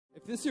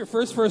this is your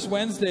first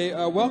Wednesday,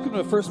 welcome to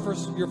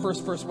your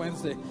first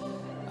Wednesday.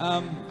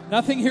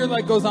 Nothing here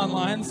like goes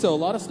online, so a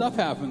lot of stuff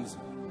happens.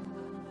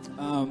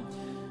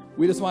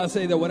 We just want to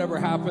say that whatever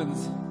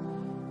happens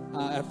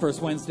at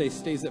First Wednesday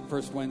stays at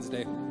First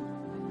Wednesday.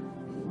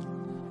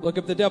 Look,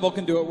 if the devil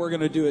can do it, we're going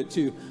to do it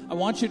too. I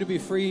want you to be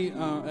free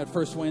at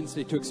First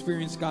Wednesday to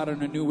experience God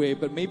in a new way,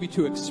 but maybe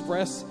to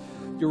express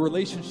your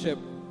relationship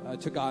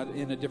to God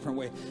in a different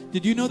way.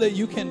 Did you know that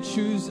you can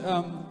choose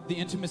the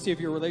intimacy of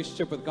your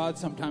relationship with God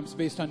sometimes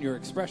based on your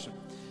expression?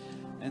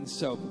 And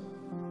so,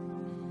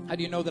 how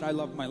do you know that I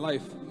love my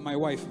life? My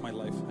wife, my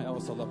life. I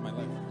also love my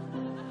life.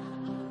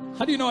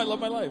 How do you know I love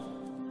my life?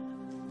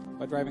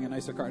 By driving a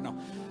nicer car? No.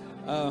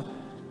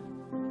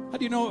 How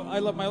do you know I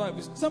love my life?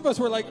 Some of us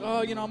were like,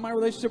 oh, my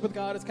relationship with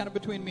God is kind of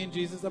between me and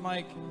Jesus. I'm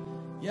like,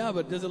 yeah,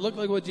 but does it look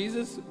like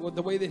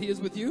the way that he is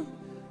with you?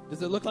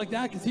 Does it look like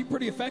that? Because he's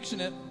pretty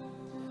affectionate.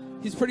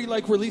 He's pretty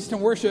released in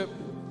worship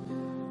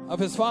of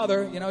his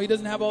Father. He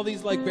doesn't have all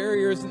these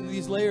barriers and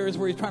these layers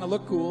where he's trying to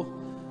look cool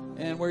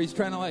and where he's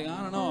trying to I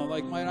don't know,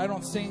 I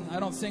don't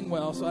sing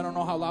well, so I don't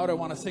know how loud I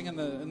want to sing in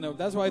the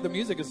that's why the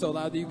music is so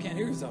loud that you can't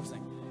hear yourself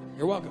sing.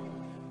 You're welcome.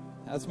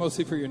 That's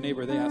mostly for your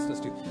neighbor. They asked us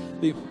to.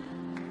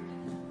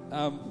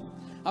 I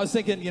was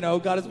thinking,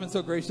 God has been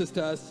so gracious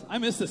to us. I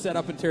miss the set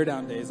up and tear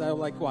down days. I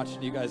like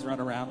watching you guys run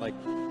around like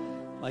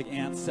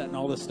ants setting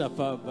all this stuff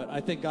up. But I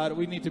think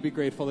we need to be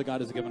grateful that God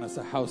has given us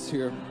a house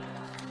here.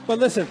 But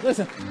listen.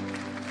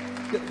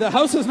 The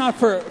house is not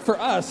for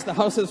us. The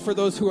house is for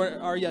those who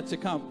are yet to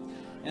come.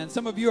 And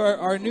some of you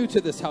are new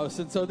to this house.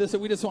 And so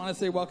we just want to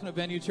say welcome to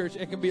Venue Church.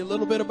 It can be a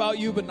little bit about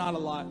you, but not a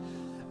lot.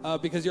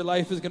 Because your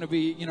life is going to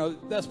be,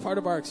 that's part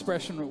of our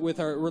expression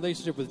with our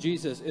relationship with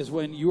Jesus is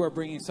when you are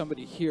bringing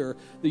somebody here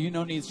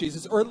that needs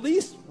Jesus, or at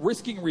least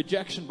risking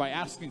rejection by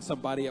asking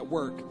somebody at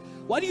work,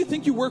 why do you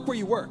think you work where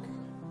you work?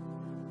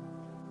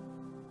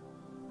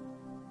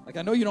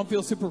 I know you don't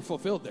feel super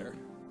fulfilled there.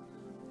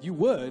 You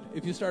would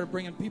if you started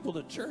bringing people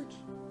to church.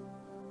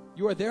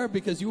 You are there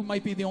because you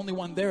might be the only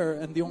one there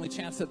and the only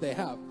chance that they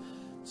have.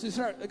 So you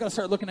got to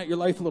start looking at your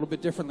life a little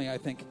bit differently, I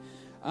think.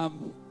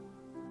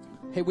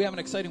 Hey, we have an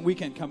exciting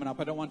weekend coming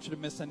up. I don't want you to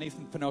miss it.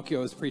 Nathan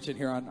Finocchio is preaching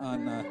here on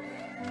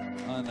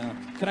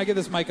can I get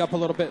this mic up a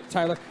little bit,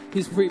 Tyler?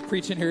 He's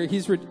preaching here.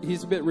 He's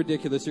a bit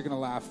ridiculous. You're going to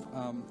laugh.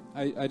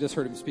 I just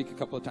heard him speak a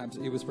couple of times.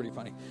 He was pretty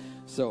funny.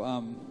 So,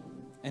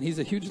 and he's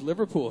a huge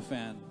Liverpool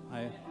fan.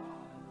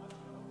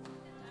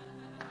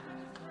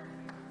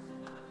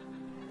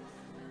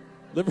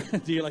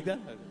 Do you like that?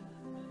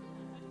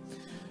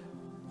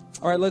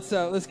 All right,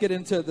 let's get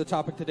into the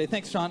topic today.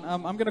 Thanks, Sean.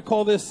 I'm going to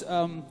call this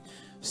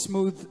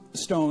Smooth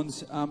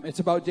Stones. It's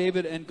about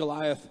David and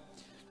Goliath.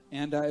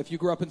 And if you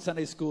grew up in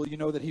Sunday school, you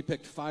know that he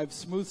picked 5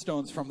 smooth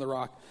stones from the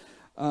rock,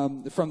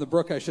 from the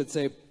brook, I should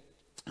say.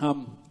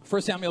 1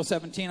 Samuel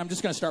 17, I'm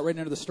just going to start right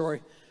into the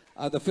story.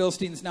 The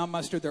Philistines now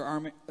mustered their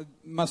army.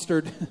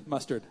 Mustard.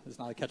 It's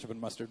not like ketchup and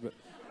mustard, but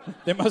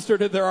they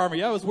mustered their army.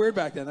 Yeah, it was weird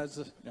back then. That's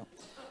just,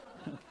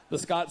 The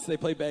Scots, they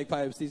play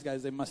bagpipes. These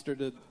guys, they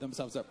mustered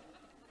themselves up.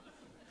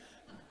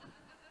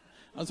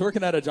 I was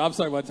working at a job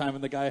site one time,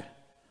 and the guy...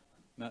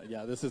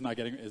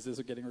 is this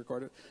getting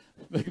recorded?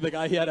 The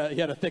guy, he had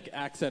a thick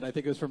accent. I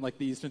think it was from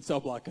the Eastern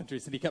Cell Block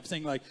countries, and he kept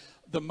saying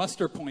the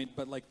muster point,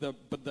 but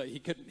he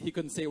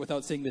couldn't say it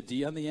without saying the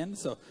D on the end.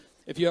 So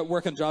if you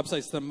work on job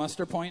sites, the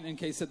muster point, in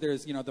case that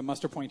there's the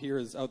muster point here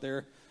is out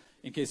there,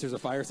 in case there's a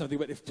fire or something.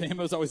 But to him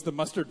it was always the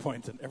mustard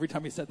point, and every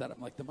time he said that,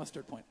 I'm like, the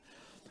mustard point.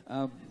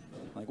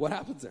 What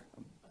happens there?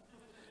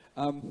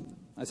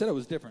 I said it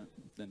was different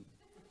than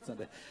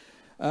Sunday.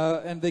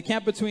 And they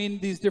camped between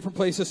these different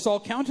places. Saul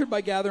countered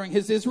by gathering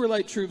his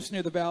Israelite troops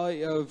near the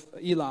valley of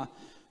Elah.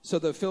 So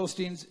the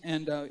Philistines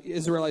and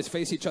Israelites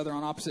face each other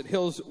on opposite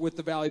hills with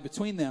the valley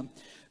between them.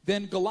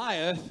 Then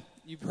Goliath,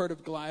 you've heard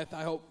of Goliath,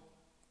 I hope.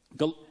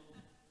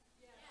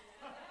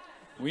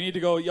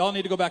 Y'all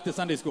need to go back to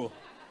Sunday school.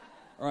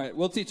 All right,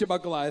 we'll teach you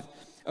about Goliath.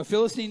 A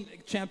Philistine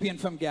champion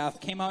from Gath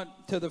came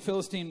out to the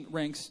Philistine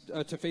ranks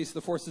to face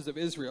the forces of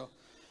Israel.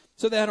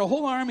 So they had a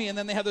whole army, and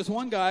then they had this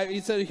one guy.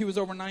 He said he was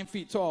over 9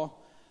 feet tall.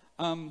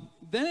 Then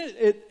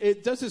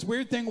it does this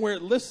weird thing where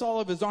it lifts all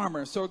of his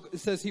armor. So it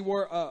says he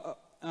wore,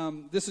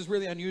 this is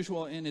really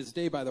unusual in his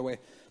day, by the way.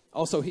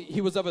 Also,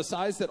 he was of a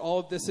size that all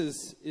of this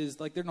is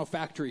there's no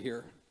factory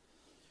here.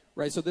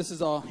 Right, so this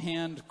is all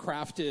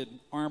handcrafted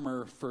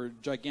armor for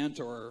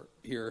Gigantor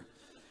here.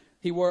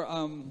 He wore,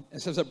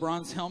 it says a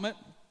bronze helmet,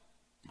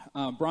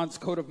 bronze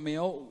coat of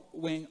mail,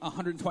 weighing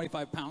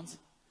 125 pounds.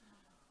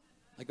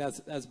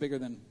 That's bigger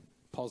than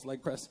Paul's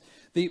leg press.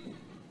 I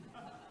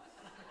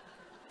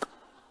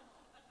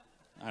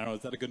don't know,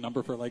 is that a good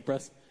number for a leg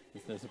press?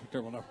 That's a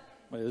terrible number.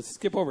 Just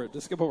skip over it,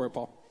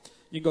 Paul.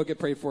 You can go get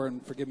prayed for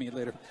and forgive me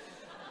later.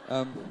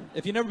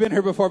 If you've never been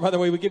here before, by the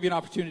way, we give you an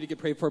opportunity to get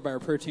prayed for by our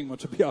prayer team,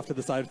 which will be off to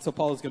the side. So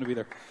Paul is going to be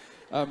there.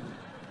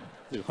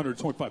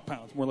 125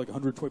 pounds, more like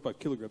 125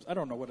 kilograms. I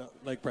don't know what a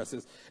leg press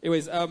is.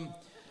 Anyways,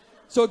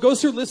 So it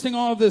goes through listing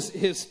all of this,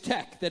 his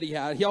tech that he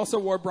had. He also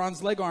wore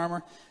bronze leg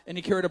armor, and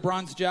he carried a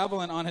bronze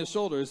javelin on his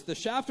shoulders. The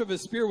shaft of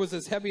his spear was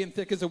as heavy and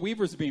thick as a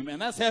weaver's beam.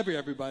 And that's heavy,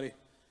 everybody.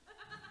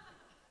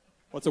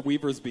 What's a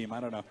weaver's beam? I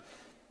don't know.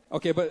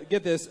 Okay, but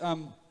get this.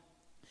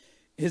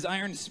 His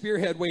iron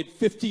spearhead weighed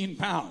 15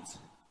 pounds.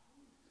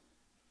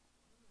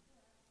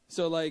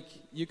 So, like,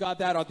 you got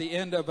that at the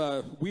end of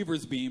a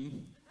weaver's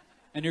beam,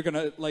 and you're going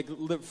to, like,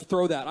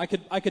 throw that. I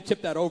could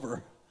tip that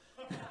over.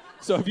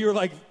 So if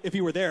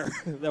you were there,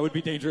 that would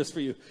be dangerous for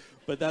you.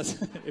 But that's,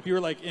 if you were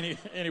like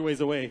any ways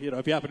away,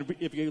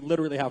 if you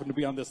literally happen to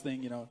be on this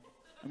thing, and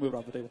move it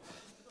off the table.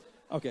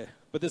 Okay,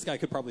 but this guy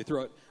could probably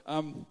throw it.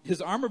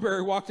 His armor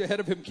bearer walked ahead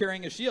of him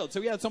carrying a shield.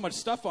 So he had so much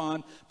stuff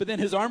on, but then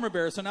his armor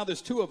bearer, so now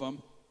there's two of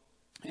them.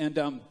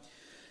 And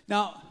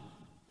now,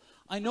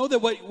 I know that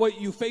what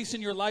you face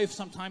in your life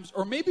sometimes,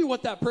 or maybe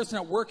what that person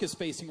at work is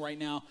facing right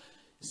now,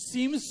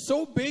 seems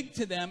so big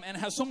to them and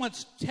has so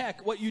much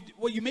tech. What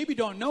you maybe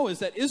don't know is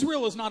that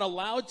Israel is not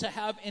allowed to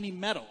have any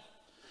metal.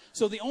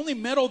 So the only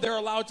metal they're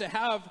allowed to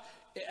have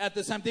at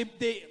this time,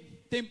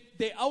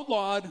 they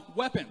outlawed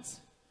weapons,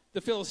 the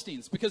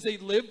Philistines, because they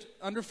lived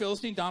under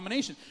Philistine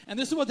domination. And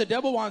this is what the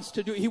devil wants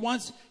to do. He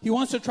wants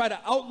to try to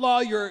outlaw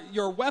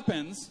your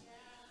weapons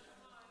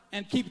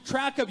and keep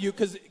track of you,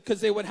 because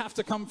they would have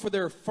to come for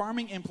their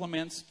farming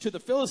implements to the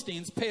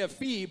Philistines, pay a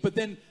fee, but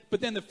then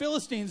the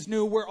Philistines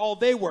knew where all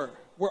they were,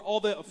 where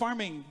all the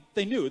farming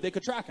they knew. They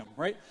could track them,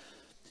 right?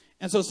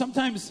 And so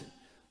sometimes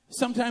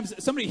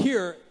somebody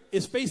here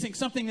is facing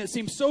something that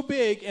seems so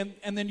big,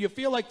 and then you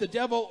feel like the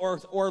devil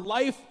or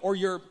life or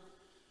your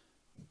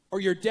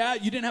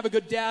dad, you didn't have a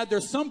good dad.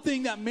 There's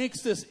something that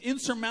makes this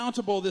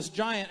insurmountable, this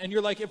giant, and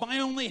you're like, if I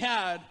only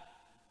had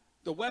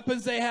the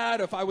weapons they had,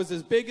 if I was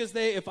as big as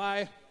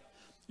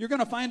you're going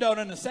to find out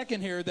in a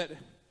second here that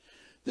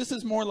this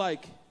is more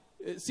like,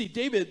 see,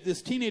 David,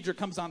 this teenager,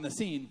 comes on the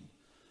scene.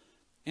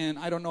 And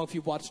I don't know if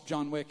you've watched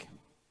John Wick.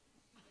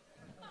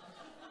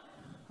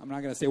 I'm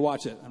not going to say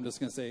watch it. I'm just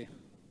going to say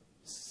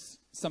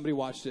somebody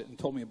watched it and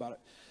told me about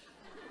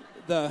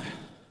it.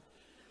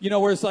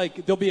 Where it's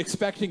like, they'll be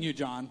expecting you,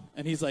 John.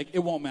 And he's like, it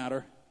won't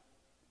matter.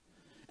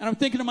 And I'm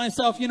thinking to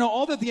myself,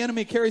 all that the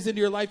enemy carries into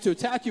your life to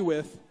attack you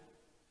with,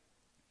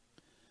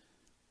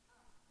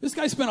 this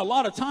guy spent a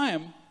lot of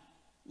time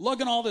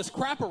lugging all this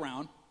crap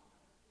around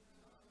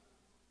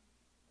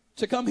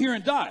to come here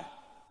and die.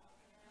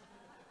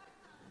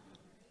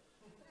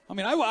 I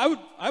mean,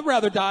 I'd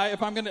rather die.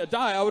 If I'm going to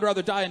die, I would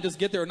rather die and just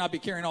get there and not be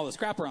carrying all this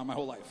crap around my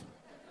whole life.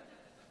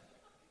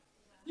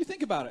 You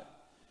think about it.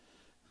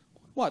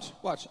 Watch.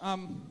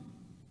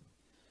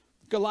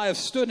 Goliath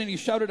stood and he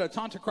shouted a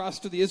taunt across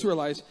to the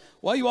Israelites,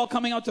 "Why are you all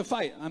coming out to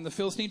fight? I'm the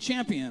Philistine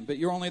champion, but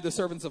you're only the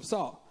servants of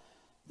Saul."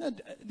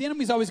 The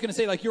enemy's always going to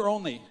say, like, you're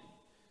only.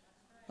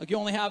 Like, you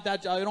only have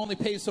that job. It only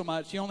pays so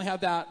much. You only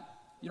have that.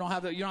 You don't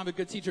have a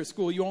good teacher at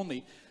school. You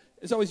only.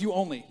 It's always you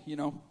only,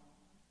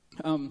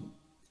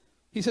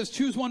 He says,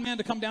 choose one man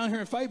to come down here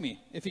and fight me.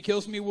 If he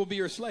kills me, we'll be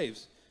your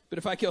slaves. But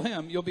if I kill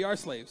him, you'll be our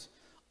slaves.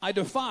 I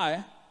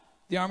defy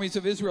the armies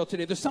of Israel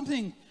today. There's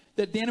something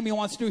that the enemy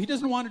wants to do. He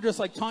doesn't want to just,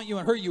 like, taunt you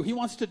and hurt you. He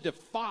wants to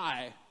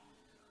defy.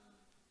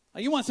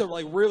 Like, he wants to,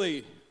 like,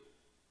 really,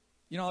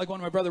 like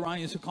when my brother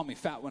Ronnie used to call me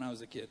fat when I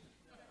was a kid.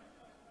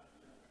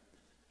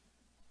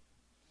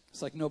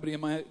 It's like nobody in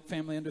my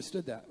family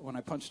understood that. When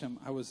I punched him,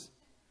 I was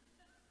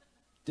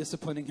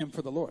disciplining him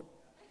for the Lord.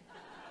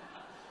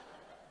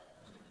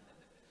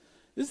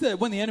 This is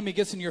when the enemy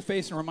gets in your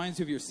face and reminds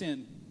you of your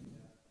sin.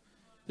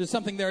 There's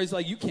something there. He's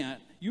like, you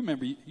can't. You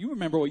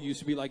remember what you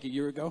used to be like a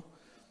year ago.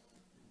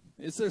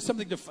 Is there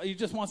something he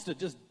just wants to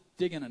just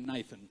dig in a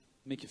knife and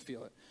make you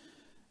feel it.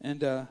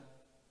 And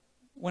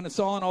when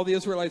Saul and all the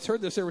Israelites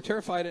heard this, they were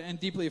terrified and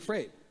deeply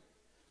afraid.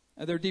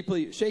 They're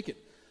deeply shaken.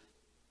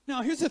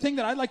 Now, here's the thing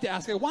that I'd like to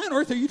ask. Why on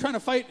earth are you trying to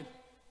fight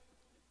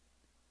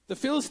the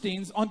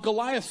Philistines on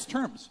Goliath's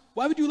terms?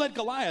 Why would you let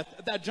Goliath,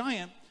 that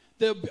giant,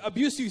 the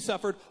abuse you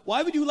suffered,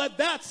 why would you let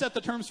that set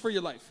the terms for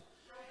your life?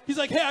 He's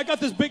like, hey, I got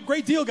this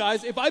great deal,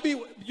 guys. If I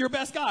be your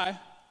best guy,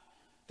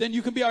 then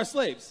you can be our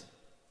slaves.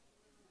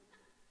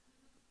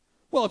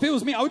 Well, if it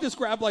was me, I would just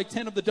grab like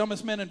 10 of the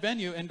dumbest men in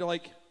venue and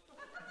like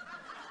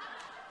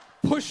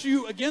push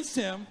you against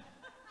him.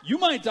 You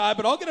might die,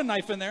 but I'll get a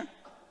knife in there.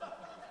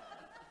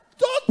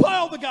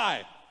 Dogpile the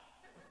guy.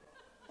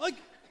 Like,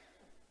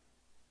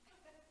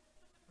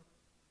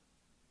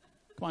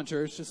 come on,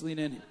 church, just lean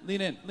in.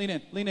 Lean in, lean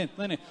in, lean in,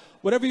 lean in.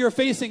 Whatever you're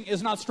facing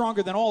is not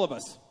stronger than all of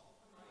us.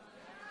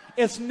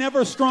 It's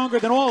never stronger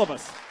than all of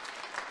us.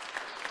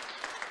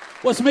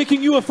 What's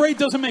making you afraid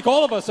doesn't make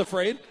all of us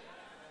afraid.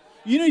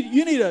 You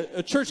need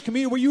a church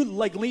community where you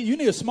like lean. You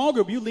need a small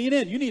group. You lean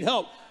in. You need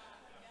help.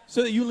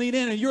 So that you lean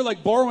in and you're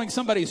like borrowing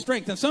somebody's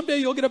strength. And someday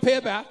you'll get to pay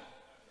it back.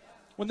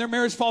 When their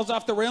marriage falls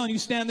off the rail and you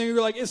stand there,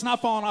 you're like, it's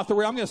not falling off the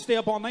rail. I'm going to stay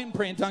up all night and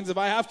pray in tongues if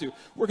I have to.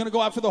 We're going to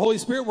go after the Holy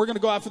Spirit. We're going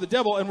to go after the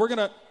devil. And we're going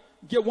to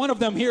get one of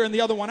them here and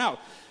the other one out.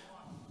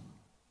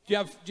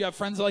 Do you have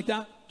friends like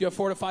that? Do you have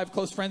 4 to 5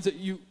 close friends that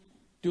you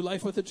do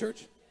life with at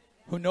church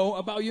who know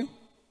about you?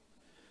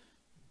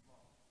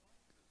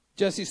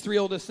 Jesse's 3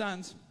 oldest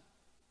sons,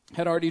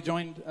 had already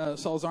joined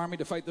Saul's army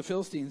to fight the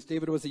Philistines.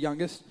 David was the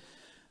youngest.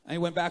 And he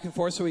went back and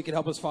forth so he could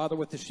help his father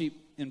with the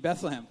sheep in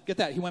Bethlehem. Get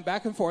that? He went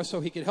back and forth so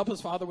he could help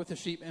his father with the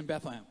sheep in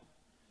Bethlehem.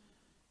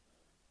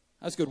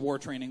 That's good war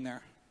training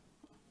there.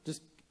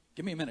 Just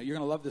give me a minute. You're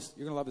going to love this.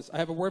 You're going to love this. I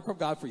have a word from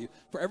God for you.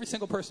 For every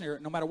single person here,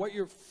 no matter what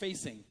you're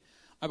facing,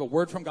 I have a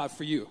word from God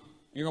for you.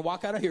 You're going to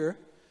walk out of here,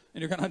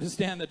 and you're going to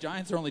understand that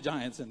giants are only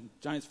giants, and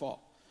giants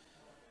fall.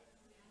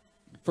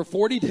 For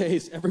 40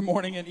 days, every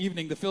morning and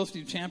evening, the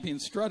Philistine champion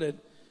strutted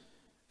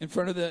in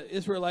front of the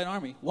Israelite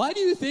army. Why do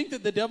you think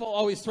that the devil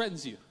always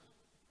threatens you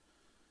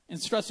and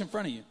struts in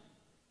front of you?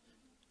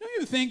 Don't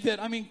you think that,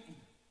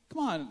 come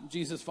on,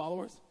 Jesus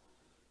followers.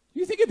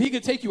 You think if he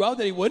could take you out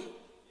that he wouldn't?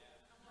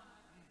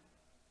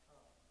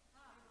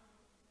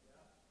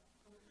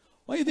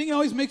 Why do you think he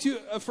always makes you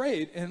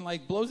afraid and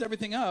blows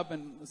everything up?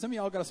 And some of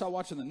y'all got to stop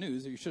watching the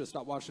news, or you should have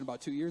stopped watching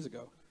about 2 years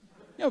ago.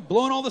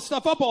 Blowing all this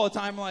stuff up all the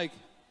time. Why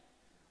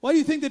do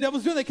you think the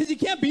devil's doing that? Because he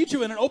can't beat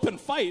you in an open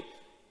fight.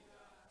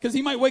 Because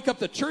he might wake up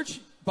the church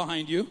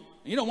behind you. And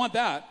you don't want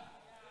that.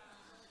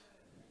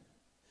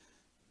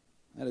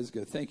 That is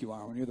good. Thank you,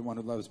 Arwen. You're the one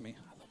who loves me.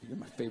 I love you. You're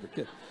my favorite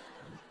kid.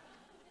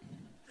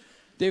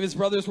 David's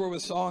brothers were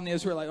with Saul and the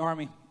Israelite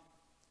army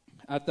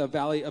at the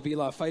valley of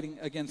Elah fighting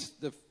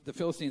against the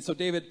Philistines. So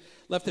David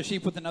left the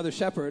sheep with another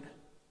shepherd.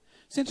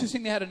 It's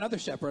interesting they had another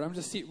shepherd. I'm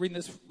just reading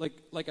this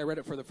like I read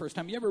it for the first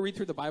time. You ever read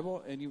through the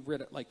Bible and you've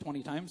read it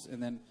 20 times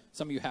and then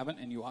some of you haven't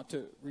and you ought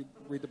to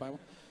read the Bible?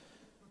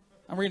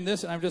 I'm reading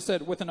this and I've just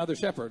said with another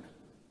shepherd.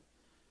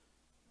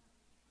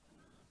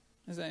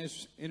 Isn't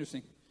that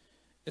interesting?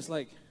 It's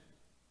like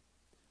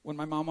when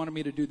my mom wanted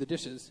me to do the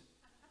dishes.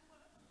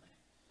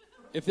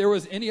 If there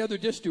was any other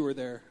dish doer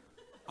there,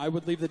 I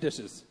would leave the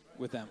dishes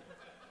with them.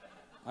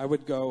 I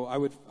would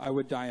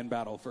die in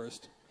battle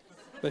first.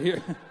 But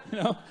here,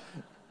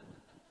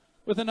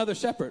 with another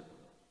shepherd.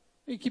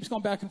 He keeps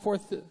going back and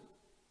forth.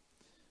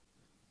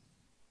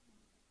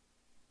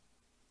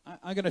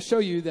 I'm going to show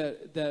you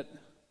that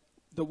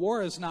the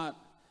war is not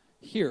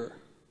here.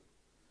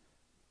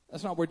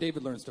 That's not where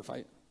David learns to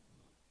fight.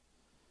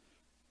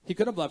 He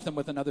could have left them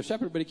with another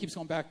shepherd, but he keeps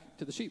going back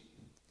to the sheep.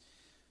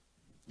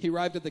 He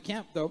arrived at the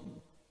camp, though,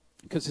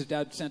 because his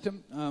dad sent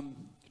him,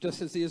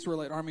 just as the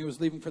Israelite army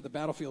was leaving for the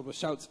battlefield with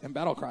shouts and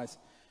battle cries.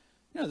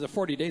 There's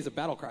 40 days of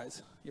battle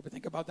cries. You ever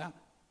think about that?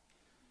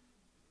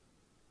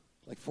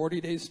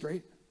 40 days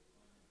straight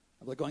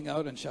of going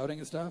out and shouting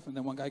and stuff, and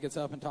then one guy gets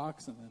up and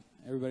talks, and then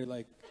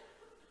everybody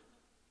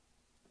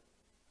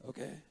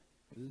okay,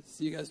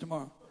 see you guys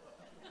tomorrow.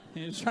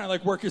 And you're just trying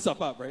to work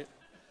yourself up, right?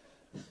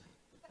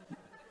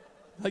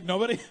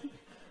 Nobody?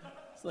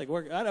 It's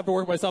I'd have to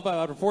work myself out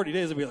after 40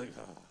 days and be oh.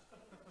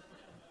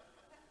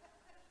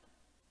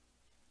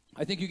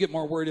 I think you get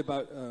more worried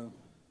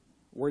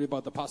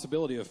about the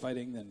possibility of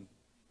fighting than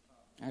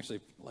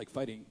actually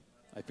fighting.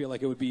 I feel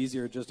like it would be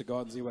easier just to go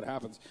out and see what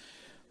happens.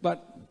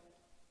 But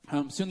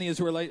soon the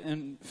Israelite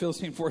and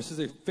Philistine forces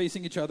are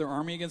facing each other,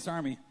 army against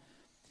army.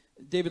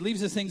 David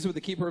leaves his things with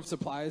the keeper of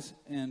supplies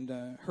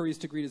and hurries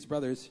to greet his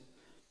brothers.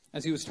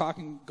 As he was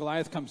talking,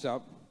 Goliath comes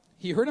out.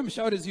 He heard him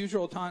shout his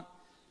usual taunt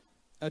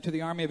to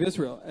the army of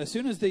Israel. As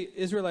soon as the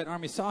Israelite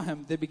army saw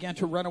him, they began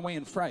to run away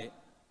in fright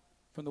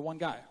from the one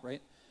guy,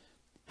 right?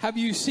 Have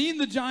you seen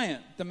the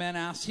giant? The man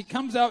asked. He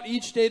comes out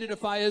each day to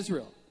defy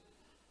Israel.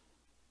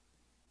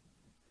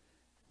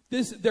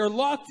 They're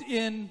locked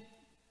in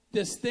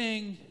this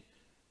thing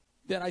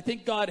that I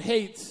think God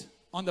hates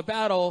on the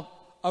battle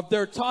of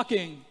their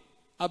talking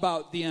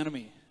about the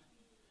enemy.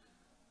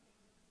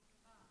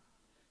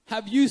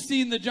 Have you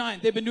seen the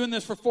giant? They've been doing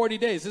this for 40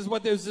 days.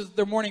 This is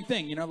their morning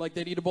thing.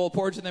 They'd eat a bowl of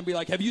porridge and then be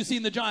like, have you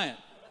seen the giant?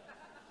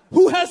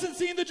 Who hasn't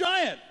seen the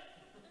giant?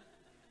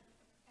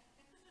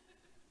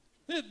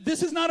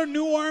 This is not a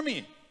new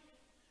army.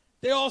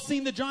 They all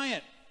seen the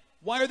giant.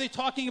 Why are they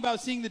talking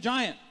about seeing the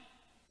giant?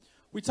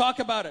 We talk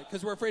about it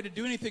because we're afraid to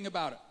do anything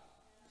about it.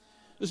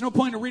 There's no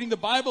point in reading the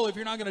Bible if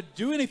you're not going to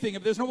do anything.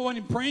 If there's no point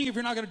in praying if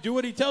you're not going to do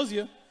what he tells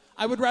you.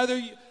 I would rather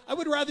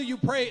you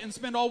pray and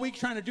spend all week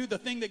trying to do the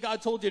thing that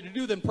God told you to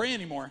do than pray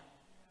anymore.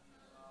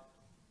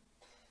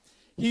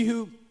 He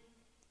who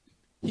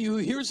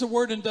hears the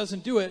word and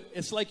doesn't do it,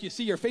 it's like you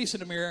see your face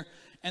in a mirror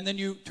and then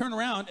you turn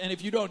around and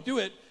if you don't do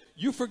it,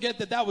 you forget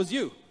that was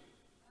you.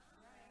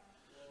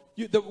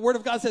 The word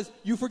of God says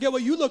you forget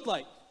what you look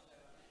like.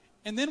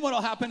 And then what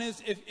will happen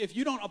is if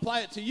you don't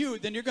apply it to you,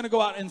 then you're going to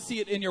go out and see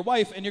it in your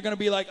wife and you're going to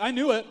be like, I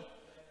knew it.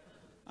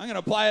 I'm going to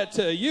apply it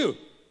to you.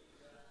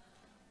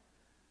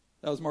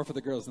 That was more for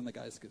the girls than the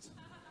guys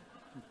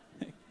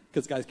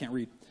because guys can't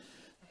read.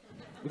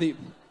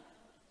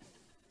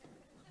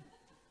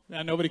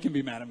 Nobody can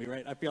be mad at me,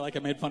 right? I feel like I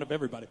made fun of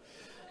everybody.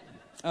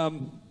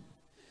 The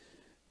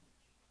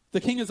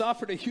king has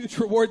offered a huge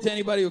reward to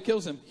anybody who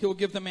kills him. He will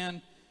give the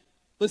man,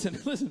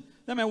 listen,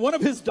 that man, one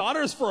of his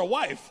daughters for a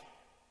wife.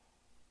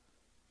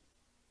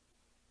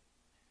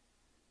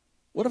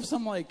 What if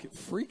some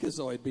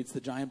freakazoid beats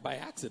the giant by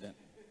accident?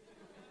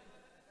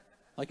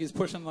 He's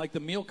pushing the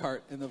meal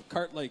cart and the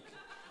cart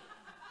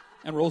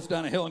and rolls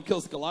down a hill and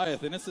kills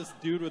Goliath and it's this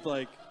dude with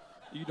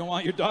You don't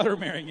want your daughter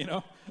marrying, you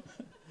know?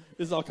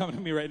 This is all coming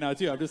to me right now,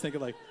 too. I'm just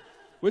thinking, like,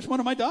 which one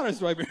of my daughters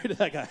do I marry to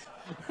that guy?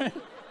 Right?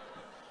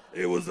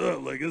 Hey, what's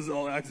up? Like, this is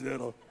all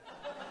accidental.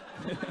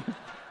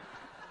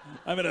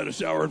 I haven't had a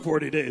shower in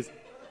 40 days.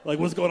 Like,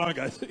 what's going on,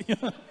 guys? You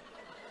know?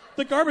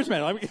 The garbage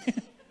man. I mean,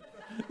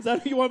 is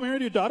that who you want married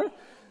to your daughter?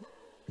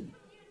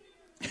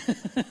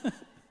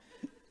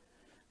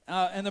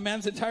 And the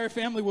man's entire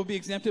family will be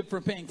exempted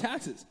from paying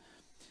taxes.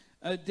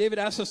 David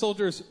asked the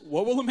soldiers,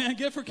 "What will the man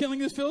get for killing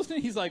this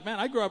Philistine?" He's like, "Man,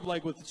 I grew up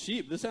like with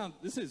sheep. This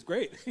is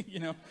great," you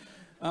know.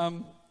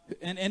 And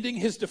ending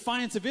his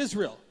defiance of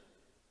Israel.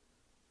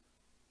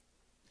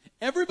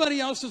 Everybody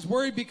else is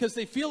worried because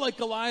they feel like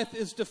Goliath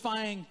is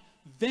defying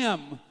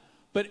them,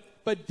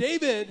 but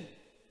David,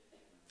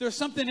 there's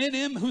something in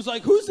him who's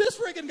like, "Who's this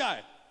friggin'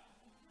 guy?"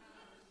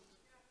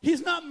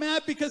 He's not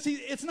mad because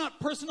it's not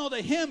personal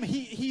to him.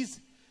 He's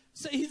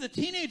a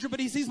teenager, but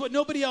he sees what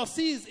nobody else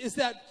sees, is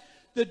that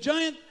the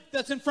giant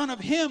that's in front of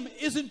him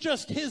isn't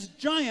just his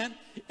giant,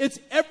 it's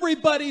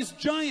everybody's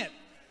giant.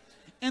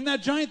 And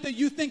that giant that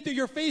you think that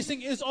you're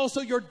facing is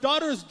also your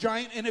daughter's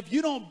giant, and if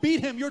you don't beat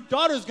him, your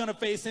daughter's going to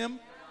face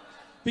him,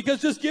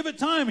 because just give it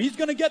time, he's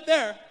going to get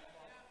there.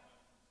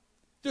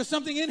 There's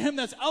something in him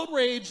that's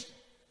outraged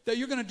that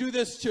you're going to do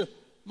this to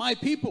my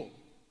people.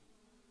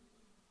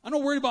 I'm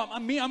not worried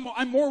about me.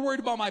 I'm more worried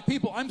about my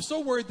people. I'm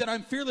so worried that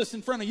I'm fearless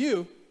in front of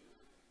you.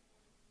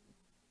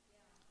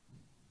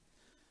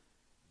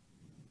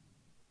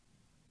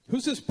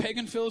 Who's this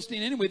pagan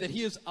Philistine anyway that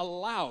he is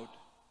allowed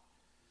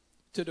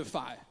to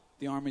defy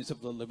the armies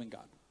of the living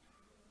God?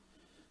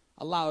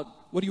 Allowed.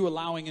 What are you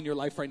allowing in your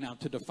life right now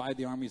to defy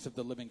the armies of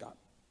the living God?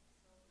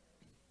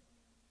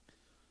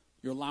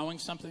 You're allowing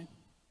something?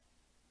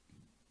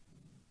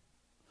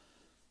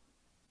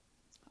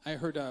 I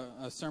heard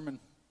a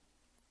sermon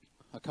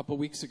a couple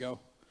weeks ago,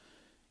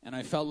 and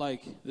I felt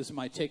like this is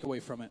my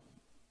takeaway from it.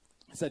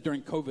 I said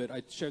during COVID,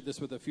 I shared this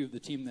with a few of the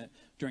team, that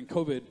during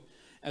COVID,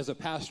 as a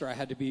pastor, I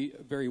had to be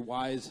very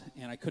wise,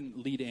 and I couldn't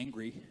lead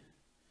angry.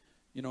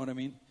 You know what I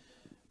mean?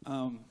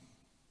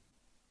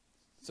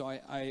 So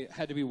I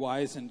had to be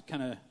wise, and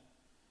kind of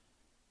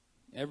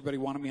everybody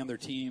wanted me on their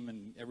team,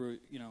 and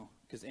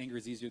because anger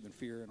is easier than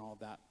fear and all of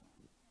that.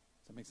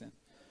 Does that make sense?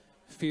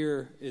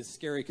 Fear is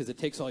scary because it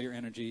takes all your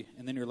energy,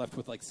 and then you're left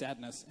with like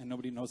sadness, and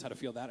nobody knows how to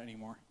feel that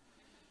anymore,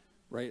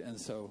 right? And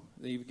so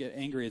you get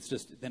angry.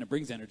 Then it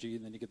brings energy,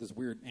 and then you get this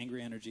weird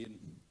angry energy, and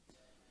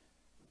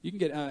you can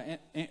get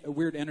a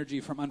weird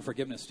energy from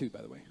unforgiveness too.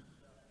 By the way,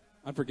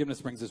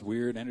 unforgiveness brings this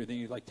weird energy.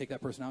 You like take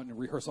that person out and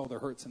rehearse all their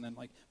hurts, and then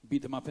like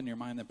beat them up in your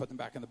mind, then put them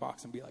back in the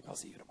box, and be like, "I'll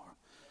see you tomorrow."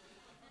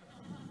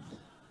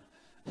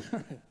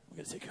 I'm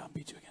gonna take you out and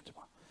beat you again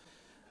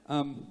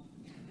tomorrow.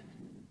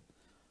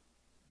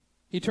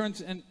 He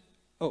turns and,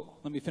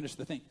 let me finish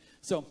the thing.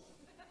 So,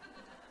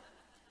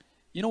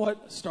 you know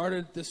what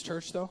started this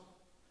church, though?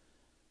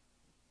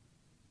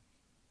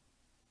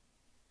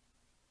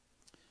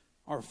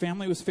 Our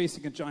family was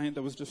facing a giant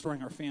that was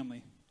destroying our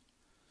family.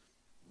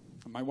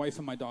 My wife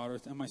and my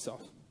daughters and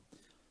myself.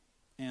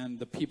 And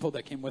the people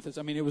that came with us.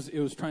 I mean, it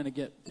was trying to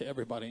get to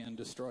everybody and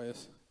destroy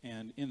us,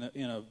 and in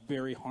a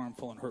very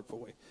harmful and hurtful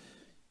way.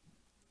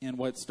 And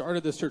what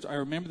started this church, I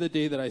remember the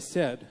day that I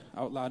said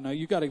out loud, now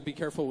you got to be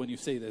careful when you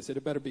say this.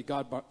 It better be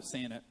God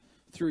saying it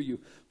through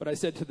you. But I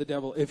said to the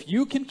devil, if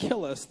you can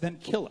kill us, then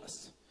kill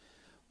us.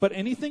 But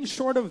anything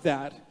short of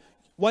that,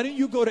 why don't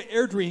you go to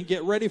Airdrie and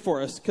get ready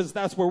for us, because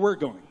that's where we're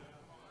going.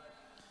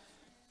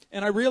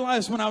 And I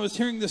realized when I was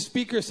hearing the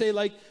speaker say,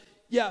 like,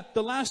 yeah,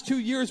 the last 2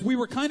 years we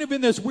were kind of in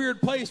this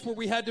weird place where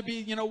we had to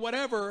be,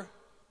 whatever.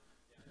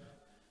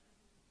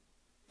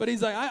 But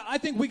he's like, I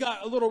think we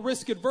got a little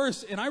risk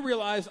adverse, and I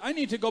realized I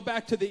need to go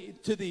back to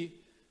the.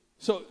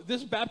 So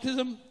this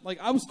baptism,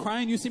 like I was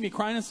crying, you see me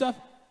crying and stuff.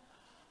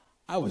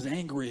 I was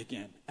angry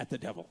again at the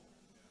devil.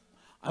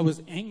 I was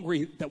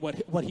angry that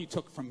what he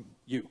took from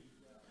you.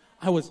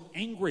 I was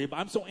angry.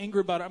 I'm so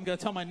angry about it. I'm going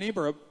to tell my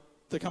neighbor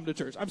to come to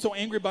church. I'm so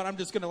angry about it. I'm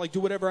just going to do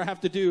whatever I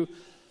have to do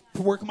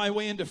to work my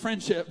way into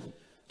friendship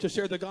to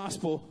share the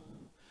gospel.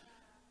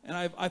 And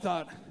I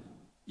thought,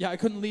 yeah, I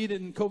couldn't lead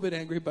in COVID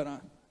angry, but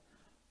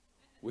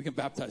we can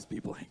baptize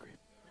people angry.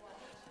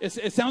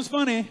 It sounds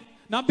funny,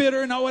 not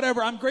bitter, not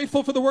whatever. I'm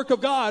grateful for the work of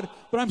God,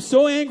 but I'm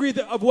so angry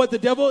of what the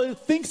devil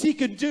thinks he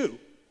can do.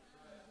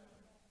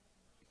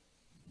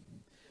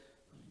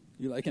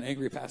 You like an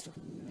angry pastor?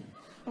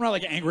 I'm not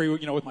like angry,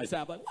 with my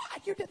staff. Like,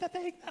 what? You did that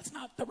thing? That's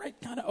not the right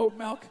kind of oat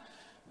milk.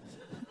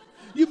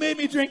 You made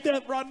me drink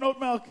that rotten oat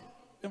milk.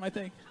 And my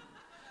thing.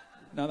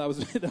 No, that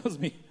was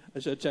me. I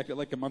should have checked it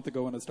like a month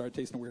ago when it started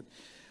tasting weird.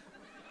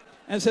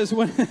 And it says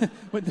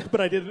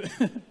but I didn't.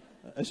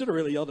 I should have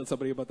really yelled at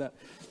somebody about that.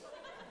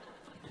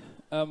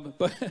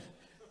 But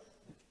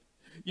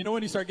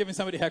when you start giving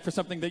somebody heck for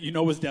something that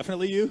was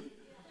definitely you,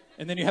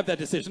 and then you have that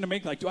decision to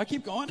make, like, do I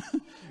keep going?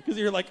 Because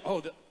you're like,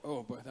 boy,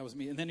 that was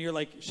me. And then you're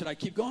like, should I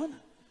keep going?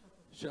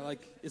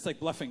 It's like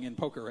bluffing in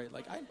poker, right?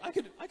 Like, I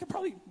could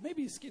probably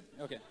maybe skip.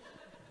 Okay.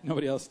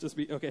 Nobody else, just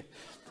me. Okay.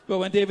 But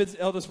when David's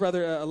eldest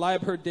brother,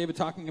 Eliab, heard David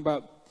talking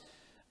about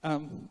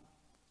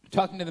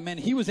talking to the men.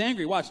 He was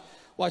angry. Watch.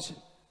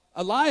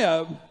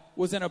 Eliab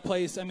was in a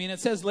place. I mean, it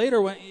says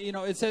later when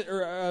it says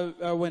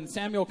when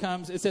Samuel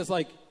comes, it says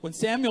like when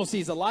Samuel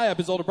sees Eliab,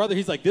 his older brother,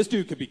 he's like, this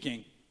dude could be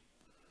king.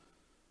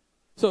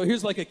 So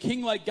here's like a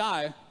king-like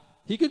guy.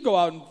 He could go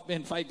out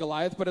and fight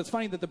Goliath, but it's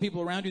funny that the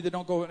people around you that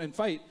don't go and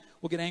fight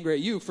will get angry at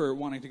you for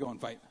wanting to go and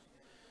fight.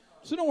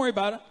 So don't worry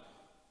about it.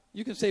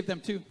 You can save them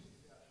too.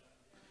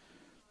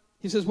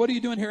 He says, what are you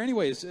doing here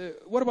anyways?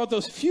 What about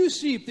those few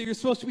sheep that you're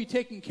supposed to be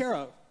taking care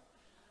of?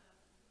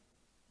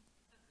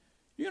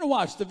 You're going to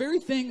watch the very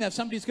thing that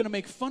somebody's going to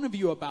make fun of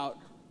you about.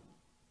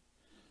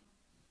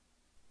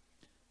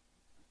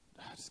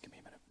 Just give me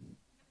a minute.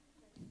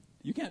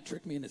 You can't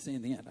trick me into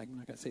saying the end. I'm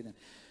not going to say that.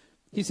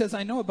 He says,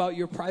 I know about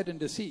your pride and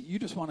deceit. You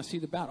just want to see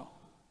the battle.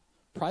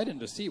 Pride and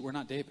deceit were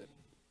not David.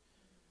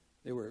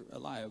 They were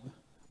Eliab.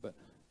 But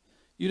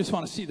you just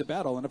want to see the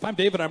battle. And if I'm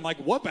David, I'm like,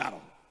 what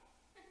battle?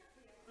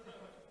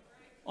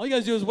 All you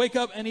guys do is wake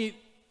up and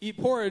eat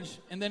porridge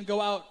and then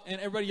go out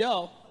and everybody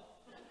yell.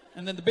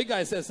 And then the big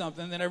guy says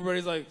something, and then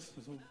everybody's like,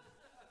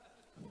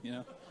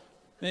 Then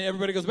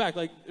everybody goes back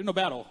like, there's no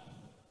battle.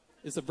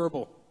 It's a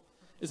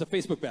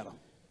Facebook battle.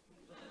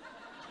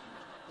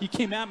 He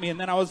came at me, and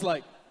then I was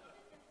like,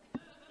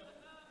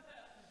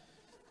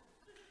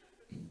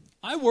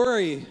 I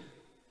worry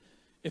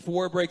if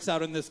war breaks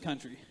out in this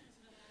country.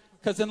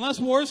 Because unless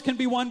wars can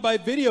be won by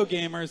video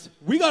gamers,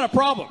 we got a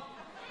problem.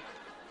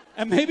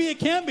 And maybe it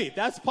can be.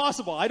 That's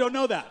possible. I don't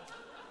know that.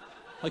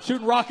 Like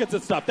shooting rockets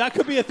and stuff. That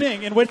could be a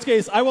thing, in which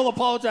case I will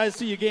apologize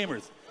to you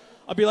gamers.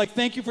 I'll be like,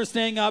 thank you for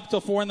staying up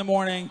till 4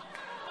 a.m.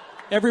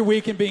 every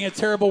week and being a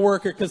terrible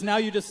worker, because now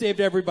you just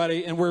saved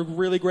everybody, and we're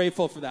really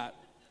grateful for that.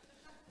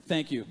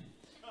 Thank you.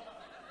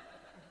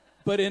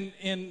 But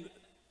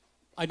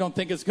I don't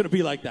think it's going to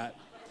be like that.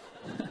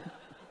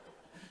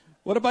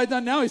 What have I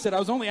done now? He said, I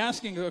was only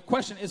asking a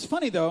question. It's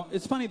funny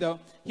though.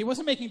 He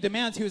wasn't making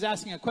demands. He was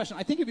asking a question.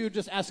 I think if you would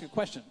just ask a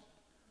question.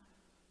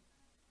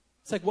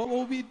 It's like, what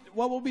will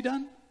be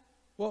done?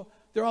 Well,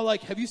 they're all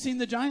like, have you seen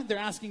the giant? They're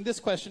asking this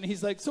question.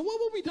 He's like, so what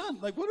will be done?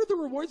 Like, what are the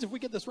rewards if we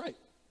get this right?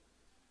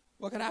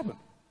 What could happen?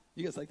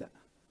 You guys like that?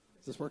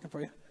 Is this working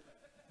for you?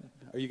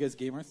 Are you guys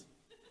gamers?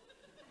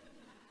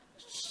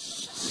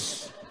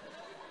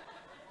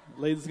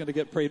 Layden's going to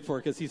get prayed for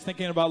because he's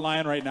thinking about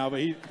lying right now, but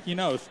he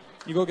knows.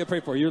 You go get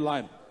prayed for. You're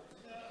lying.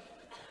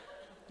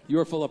 You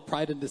are full of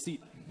pride and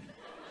deceit.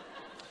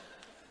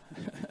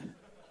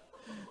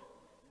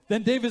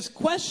 Then David's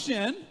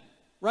question,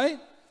 right?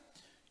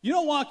 You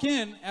don't walk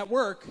in at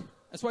work.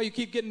 That's why you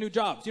keep getting new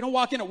jobs. You don't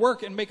walk in at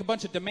work and make a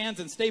bunch of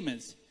demands and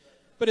statements.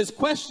 But his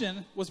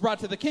question was brought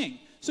to the king.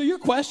 So your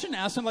question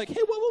asked him like,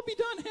 hey, what will be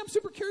done? Hey, I'm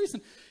super curious.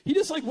 And he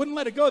just like wouldn't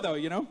let it go though,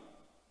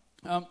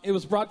 It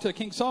was brought to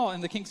King Saul,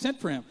 and the king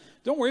sent for him.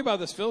 Don't worry about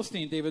this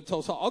Philistine, David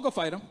told Saul. I'll go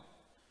fight him.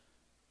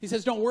 He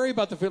says, don't worry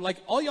about the fear. Like,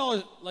 all y'all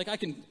are, like, I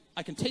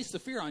can taste the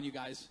fear on you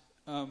guys.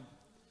 I'll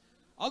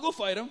go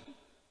fight him.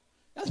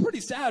 That's pretty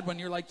sad when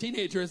you're, like,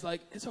 teenagers.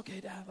 Like, it's okay,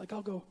 Dad. Like,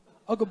 I'll go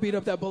beat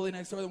up that bully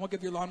next door. Then we'll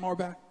give your lawnmower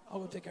back.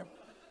 I'll go take care of him.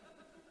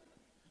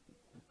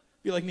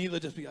 Be like Neela,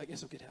 just be like,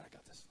 it's okay, Dad. I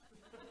got this.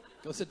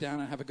 Go sit down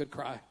and have a good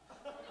cry.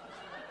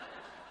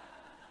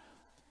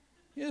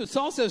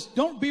 Saul says,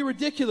 don't be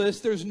ridiculous.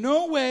 There's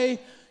no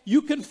way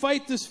you can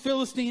fight this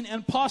Philistine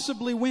and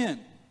possibly win.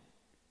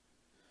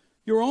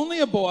 You're only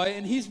a boy,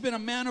 and he's been a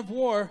man of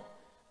war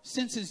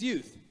since his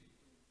youth.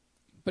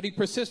 But he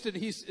persisted.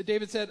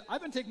 David said,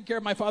 I've been taking care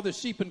of my father's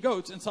sheep and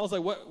goats. And Saul's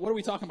like, what are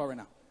we talking about right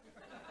now?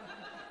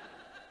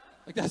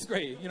 Like, that's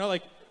great.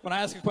 Like when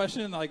I ask a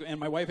question and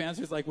my wife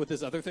answers like with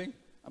this other thing,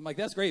 I'm like,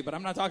 that's great, but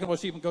I'm not talking about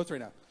sheep and goats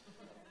right now.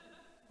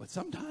 But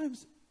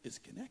sometimes it's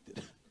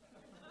connected.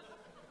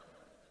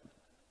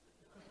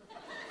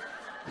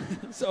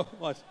 So,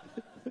 watch.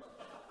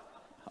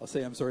 I'll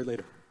say I'm sorry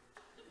later.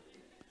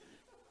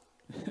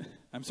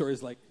 I'm sorry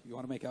is like, you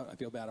want to make out? I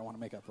feel bad. I want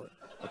to make up for it.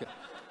 Okay.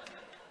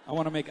 I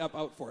want to make up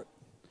out for it.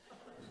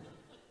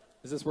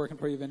 Is this working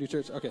for you, Venue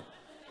Church? Okay.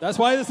 That's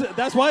why this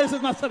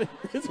is not Sunday.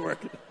 It's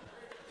working.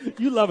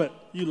 You love it.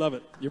 You love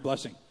it. You're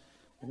blushing.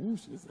 Ooh,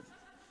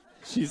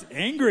 she's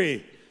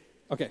angry.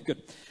 Okay,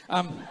 good.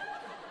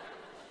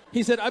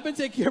 He said, I've been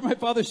taking care of my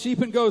father's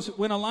sheep and goats.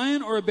 When a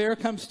lion or a bear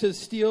comes to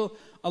steal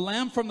a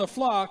lamb from the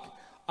flock,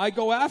 I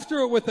go after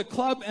it with a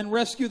club and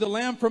rescue the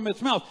lamb from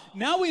its mouth.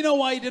 Now we know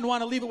why he didn't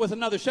want to leave it with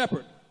another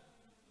shepherd.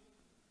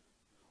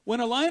 When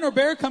a lion or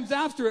bear comes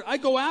after it, I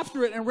go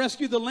after it and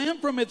rescue the lamb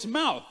from its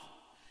mouth.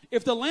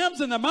 If the lamb's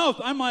in the mouth,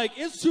 I'm like,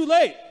 it's too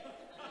late.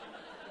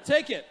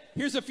 Take it.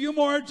 Here's a few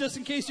more just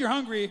in case you're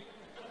hungry.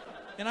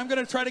 And I'm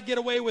going to try to get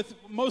away with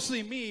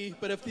mostly me,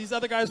 but if these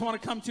other guys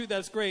want to come too,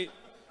 that's great.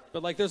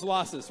 But like there's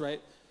losses,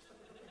 right?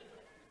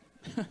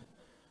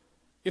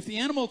 If the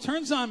animal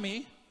turns on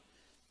me,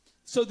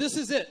 so this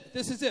is it.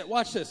 This is it.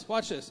 Watch this.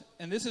 Watch this.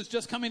 And this is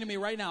just coming to me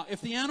right now.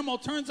 If the animal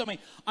turns on me,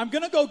 I'm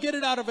going to go get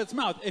it out of its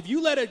mouth. If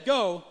you let it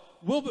go,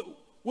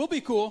 we'll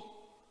be cool.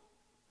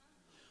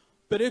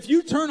 But if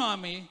you turn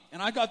on me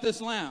and I got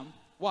this lamb,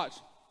 watch.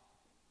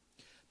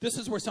 This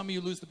is where some of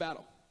you lose the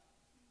battle.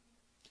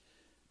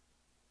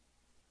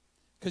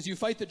 Because you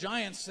fight the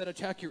giants that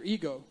attack your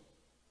ego,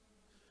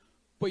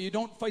 but you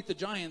don't fight the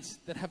giants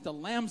that have the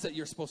lambs that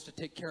you're supposed to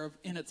take care of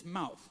in its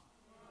mouth.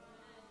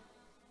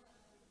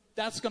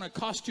 That's going to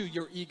cost you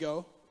your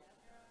ego.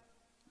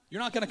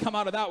 You're not going to come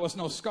out of that with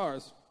no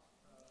scars.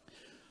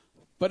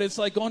 But it's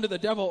like going to the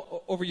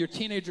devil over your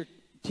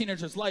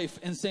teenager's life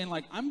and saying,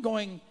 like, I'm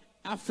going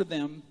after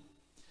them.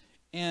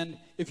 And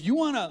if you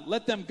want to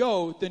let them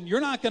go, then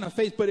you're not going to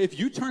face. But if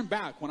you turn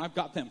back when I've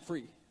got them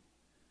free.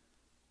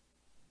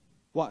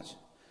 Watch.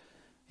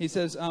 He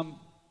says,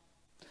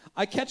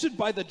 I catch it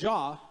by the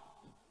jaw.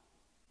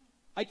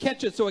 I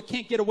catch it so it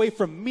can't get away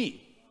from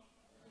me.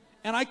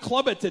 And I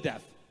club it to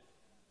death.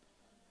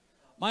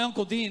 My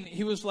Uncle Dean,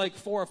 he was like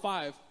 4 or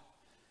 5.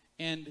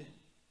 And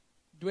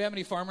do we have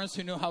any farmers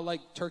who know how, like,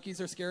 turkeys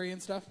are scary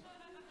and stuff?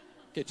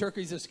 Okay,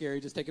 turkeys are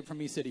scary. Just take it from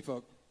me, city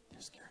folk. They're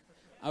scary.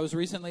 I was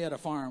recently at a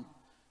farm.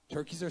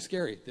 Turkeys are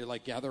scary. They,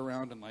 like, gather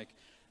around and, like,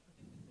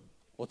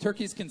 well,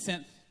 turkeys can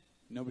sense.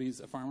 Nobody's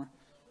a farmer?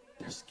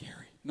 They're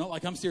scary. No,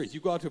 like, I'm serious. You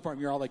go out to a farm,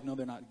 you're all like, no,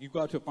 they're not. You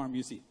go out to a farm,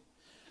 you see.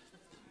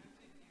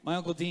 My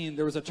Uncle Dean,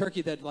 there was a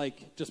turkey that,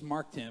 like, just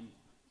marked him.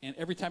 And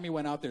every time he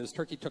went out there, this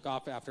turkey took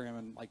off after him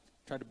and, like,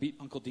 tried to beat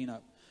Uncle Dean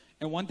up.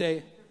 And one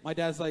day, my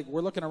dad's like,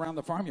 we're looking around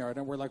the farmyard,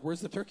 and we're like,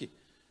 where's the turkey?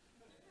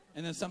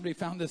 And then somebody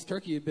found this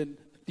turkey.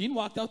 Dean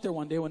walked out there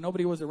one day when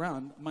nobody was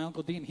around. My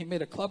Uncle Dean, he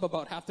made a club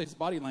about half his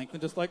body length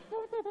and just, like,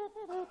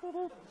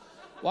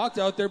 walked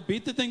out there,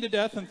 beat the thing to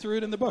death, and threw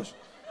it in the bush.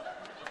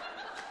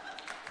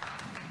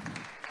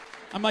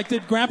 I'm like,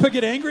 did Grandpa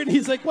get angry? And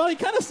he's like, well, he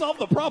kind of solved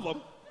the problem.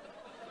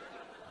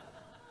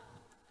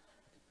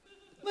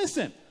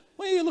 Listen,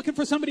 why are you looking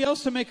for somebody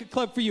else to make a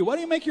club for you? Why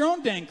don't you make your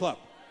own dang club?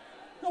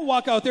 Don't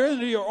walk out there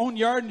into your own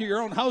yard, into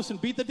your own house,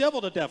 and beat the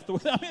devil to death.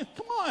 I mean,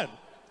 come on.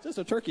 Just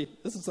a turkey.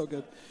 This is so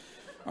good.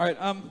 All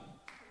right.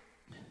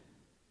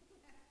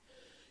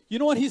 You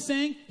know what he's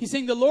saying? He's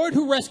saying the Lord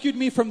who rescued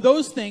me from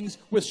those things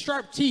with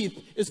sharp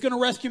teeth is going to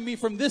rescue me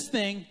from this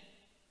thing.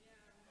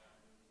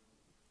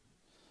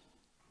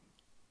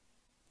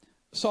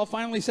 Saul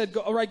finally said,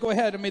 all right, go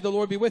ahead, and may the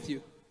Lord be with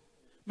you.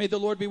 May the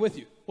Lord be with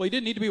you. Well, he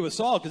didn't need to be with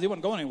Saul because he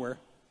wasn't going anywhere.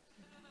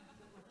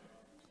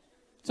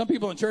 Some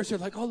people in church are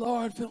like, oh,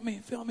 Lord, fill me,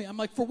 fill me. I'm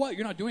like, for what?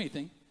 You're not doing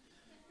anything.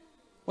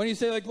 When you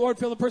say, like, Lord,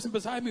 fill the person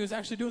beside me who's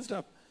actually doing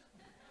stuff,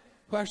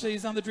 who actually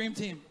is on the dream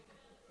team,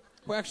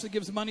 who actually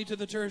gives money to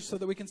the church so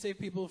that we can save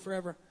people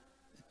forever.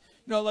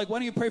 You know, like, why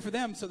don't you pray for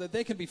them so that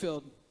they can be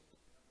filled?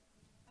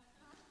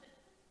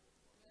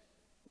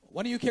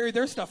 Why don't you carry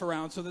their stuff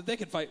around so that they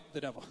can fight the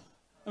devil?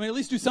 I mean, at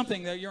least do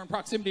something that you're in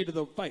proximity to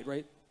the fight,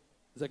 right?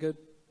 Is that good?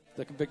 Is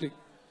that convicting?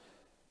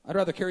 I'd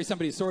rather carry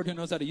somebody's sword who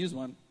knows how to use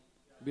one.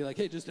 Be like,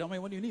 hey, just tell me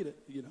when you need it,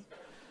 you know.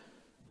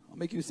 I'll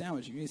make you a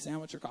sandwich. You need a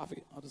sandwich or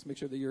coffee. I'll just make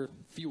sure that you're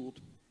fueled.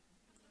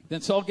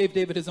 Then Saul gave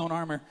David his own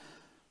armor,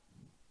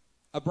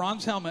 a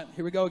bronze helmet,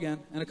 here we go again,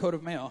 and a coat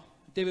of mail.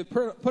 David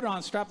put it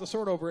on, strapped the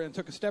sword over it, and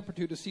took a step or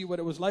two to see what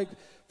it was like,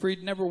 for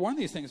he'd never worn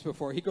these things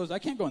before. He goes, I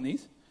can't go in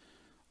these.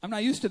 I'm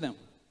not used to them.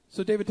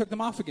 So David took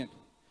them off again.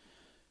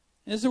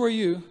 And this is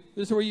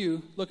where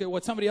you look at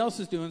what somebody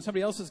else is doing,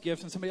 somebody else's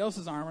gifts and somebody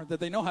else's armor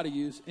that they know how to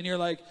use, and you're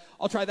like,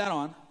 I'll try that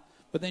on.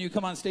 But then you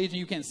come on stage and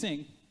you can't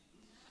sing.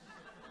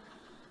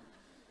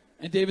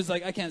 And David's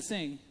like, I can't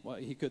sing. Well,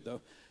 he could,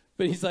 though.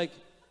 But he's like,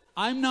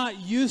 I'm not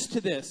used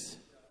to this.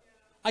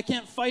 I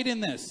can't fight in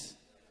this.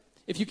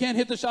 If you can't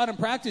hit the shot in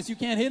practice, you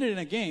can't hit it in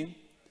a game.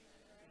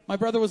 My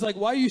brother was like,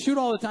 why do you shoot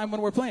all the time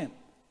when we're playing?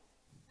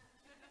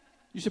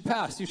 You should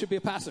pass. You should be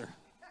a passer.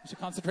 You should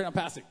concentrate on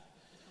passing.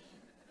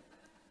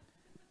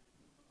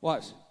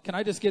 Watch. Can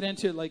I just get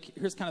into, like,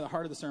 here's kind of the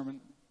heart of the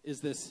sermon, is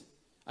this.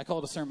 I call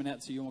it a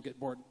sermonette so you won't get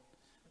bored.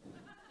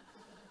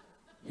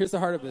 Here's the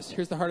heart of this.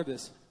 Here's the heart of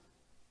this.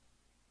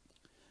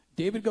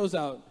 David goes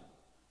out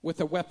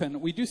with a weapon.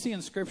 We do see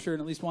in Scripture,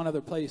 in at least one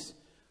other place,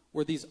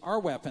 where these are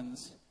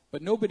weapons,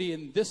 but nobody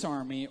in this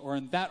army or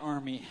in that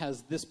army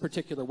has this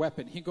particular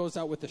weapon. He goes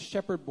out with the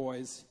shepherd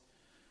boy's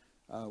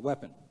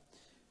weapon.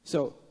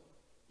 So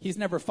he's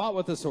never fought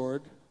with a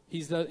sword.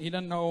 He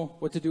doesn't know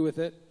what to do with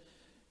it.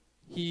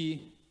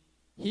 He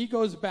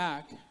goes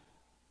back.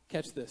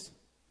 Catch this.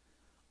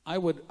 I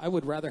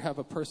would rather have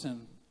a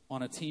person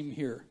on a team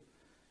here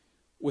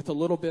with a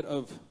little bit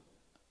of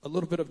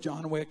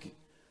John Wick.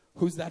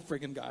 Who's that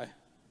friggin' guy?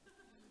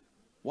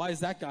 Why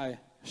is that guy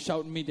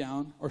shouting me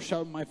down or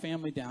shouting my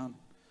family down?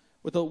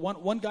 With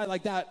one guy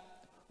like that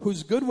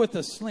who's good with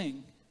a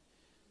sling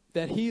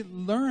that he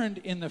learned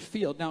in the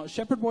field. Now,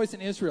 shepherd boys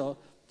in Israel,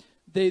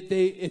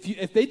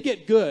 if they'd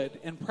get good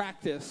and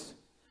practice,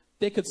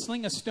 they could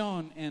sling a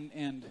stone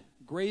and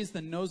graze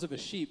the nose of a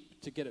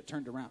sheep to get it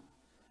turned around.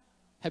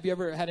 Have you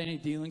ever had any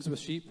dealings with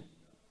sheep?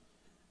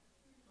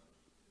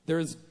 They're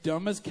as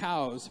dumb as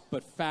cows,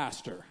 but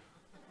faster.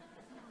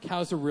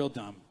 Cows are real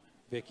dumb,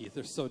 Vicky.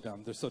 They're so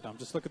dumb. They're so dumb.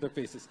 Just look at their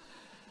faces.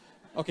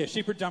 Okay,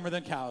 sheep are dumber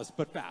than cows,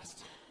 but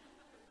fast.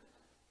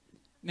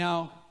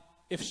 Now,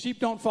 if sheep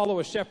don't follow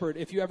a shepherd,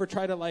 if you ever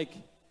try to, like,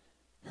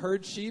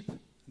 herd sheep,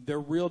 they're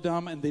real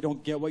dumb and they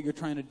don't get what you're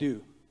trying to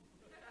do.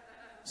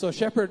 So a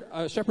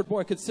shepherd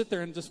boy could sit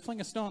there and just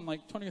fling a stone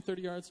like 20 or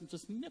 30 yards and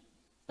just nip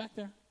back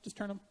there. Just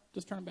turn him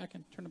back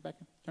in, turn him back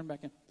in, turn him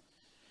back in.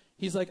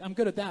 He's like, I'm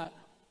good at that.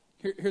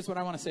 Here's what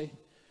I want to say.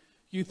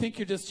 You think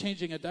you're just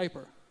changing a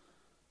diaper.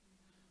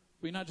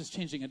 But you're not just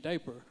changing a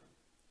diaper.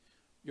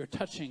 You're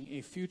touching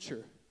a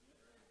future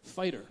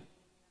fighter.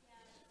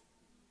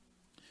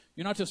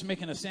 You're not just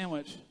making a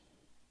sandwich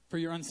for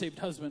your unsaved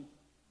husband.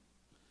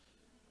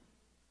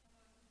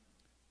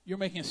 You're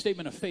making a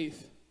statement of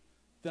faith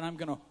that I'm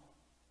going to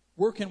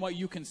work in what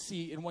you can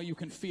see and what you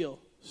can feel,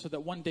 so that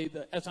one day,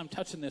 as I'm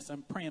touching this,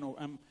 I'm praying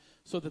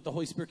so that the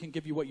Holy Spirit can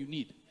give you what you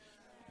need.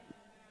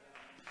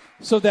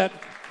 So that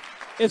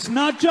it's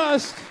not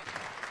just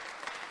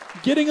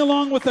getting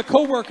along with a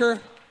coworker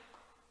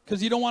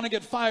because you don't want to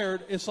get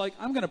fired. It's like,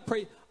 I'm going to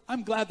pray.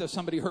 I'm glad that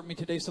somebody hurt me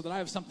today so that I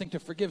have something to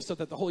forgive, so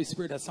that the Holy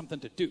Spirit has something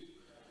to do.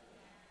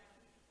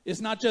 It's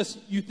not just,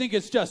 you think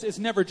it's just. It's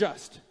never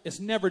just. It's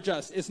never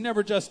just. It's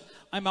never just,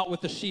 I'm out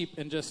with the sheep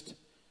and just.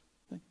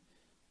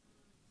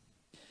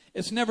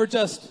 It's never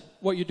just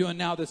what you're doing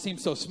now that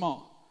seems so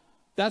small.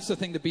 That's the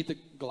thing that beat the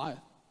Goliath.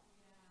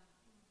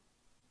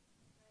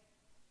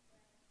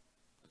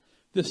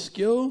 The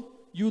skill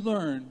you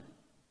learn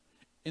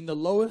in the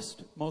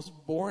lowest, most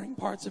boring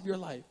parts of your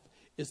life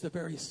is the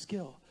very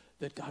skill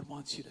that God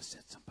wants you to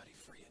set somebody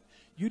free in.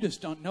 You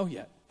just don't know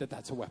yet that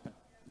that's a weapon.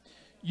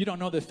 You don't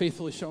know that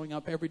faithfully showing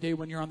up every day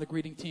when you're on the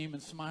greeting team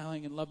and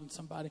smiling and loving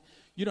somebody.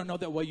 You don't know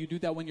that while you do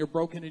that when you're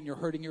broken and you're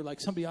hurting, you're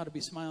like, somebody ought to be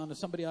smiling and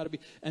somebody ought to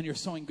be, and you're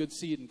sowing good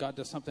seed and God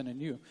does something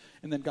in you.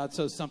 And then God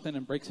says something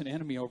and breaks an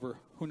enemy over,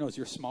 who knows,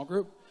 your small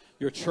group,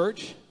 your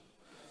church.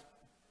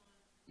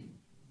 You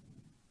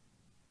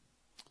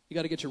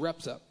got to get your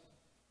reps up.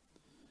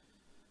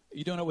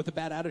 You doing it with a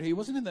bad attitude. He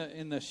wasn't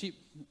in the sheep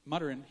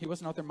muttering. He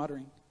wasn't out there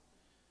muttering.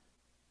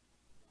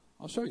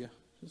 I'll show you.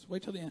 Just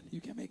wait till the end.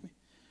 You can't make me.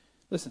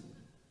 Listen.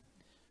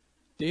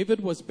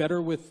 David was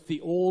better with the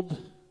old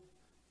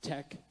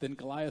tech than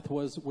Goliath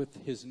was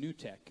with his new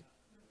tech.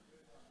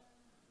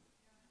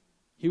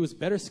 He was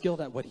better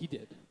skilled at what he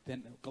did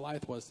than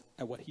Goliath was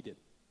at what he did.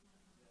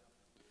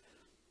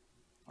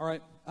 All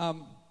right.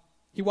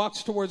 He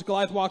walks towards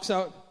Goliath, walks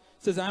out,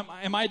 says,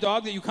 am I a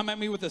dog that you come at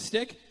me with a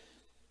stick?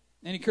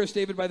 And he cursed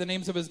David by the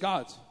names of his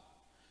gods.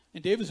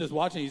 And David's just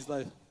watching.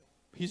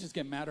 He's just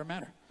getting madder and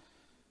madder.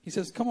 He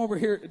says, come over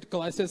here.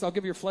 Goliath says, I'll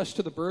give your flesh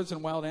to the birds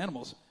and wild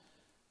animals.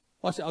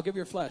 Watch that. I'll give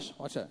your flesh.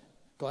 Watch that.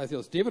 Goliath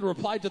goes, David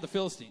replied to the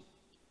Philistine.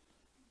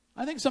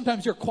 I think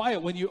sometimes you're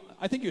quiet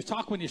I think you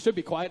talk when you should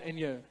be quiet, and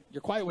you're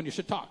quiet when you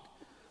should talk.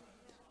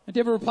 And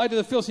David replied to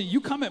the Philistine,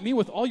 you come at me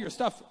with all your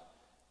stuff.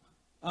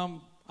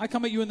 I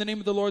come at you in the name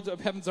of the Lord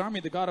of heaven's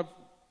army, the God of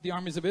the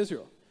armies of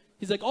Israel.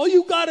 He's like, all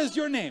you got is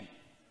your name.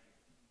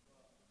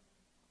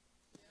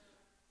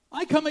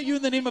 I come at you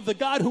in the name of the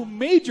God who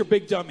made your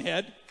big dumb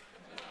head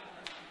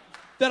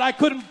that I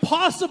couldn't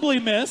possibly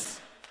miss.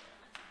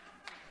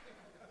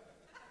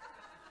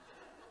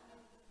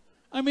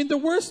 I mean, the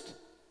worst.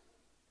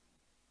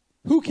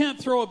 Who can't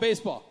throw a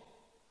baseball?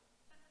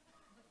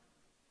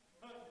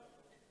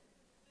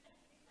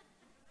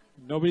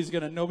 Nobody's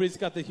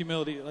got the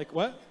humility. Like,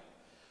 what?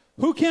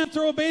 Who can't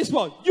throw a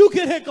baseball? You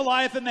can hit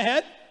Goliath in the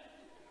head.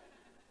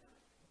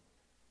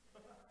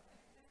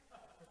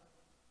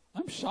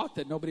 I'm shocked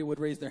that nobody would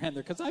raise their hand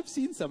there, because I've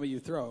seen some of you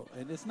throw,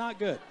 and it's not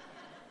good.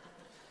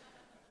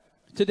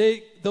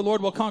 Today, the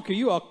Lord will conquer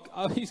you.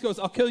 He goes,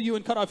 I'll kill you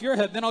and cut off your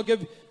head. Then I'll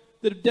give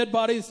the dead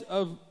bodies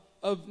of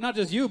not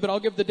just you, but I'll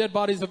give the dead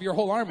bodies of your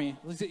whole army.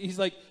 He's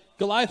like,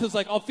 Goliath is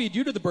like, I'll feed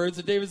you to the birds.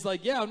 And David's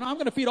like, yeah, no, I'm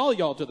going to feed all of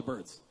y'all to the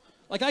birds.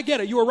 Like, I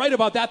get it. You were right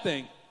about that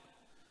thing,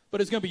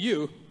 but it's going to be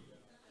you.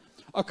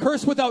 A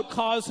curse without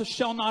cause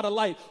shall not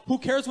alight. Who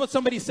cares what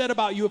somebody said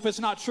about you if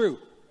it's not true?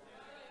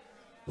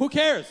 Who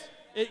cares?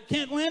 It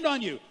can't land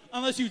on you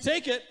unless you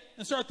take it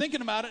and start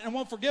thinking about it and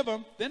won't forgive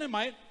them. Then it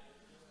might.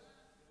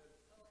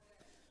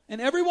 And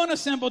everyone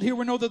assembled here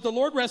will know that the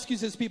Lord rescues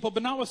his people,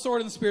 but not with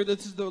sword and spear.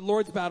 This is the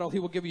Lord's battle. He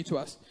will give you to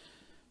us.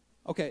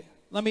 Okay,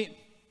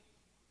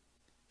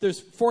 there's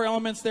 4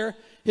 elements there.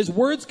 His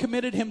words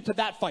committed him to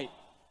that fight.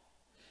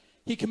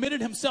 He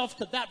committed himself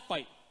to that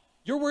fight.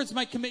 Your words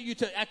might commit you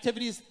to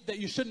activities that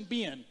you shouldn't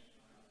be in,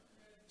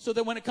 so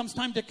that when it comes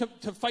time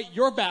to fight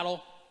your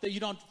battle, that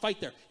you don't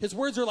fight there. His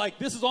words are like,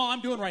 this is all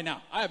I'm doing right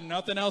now. I have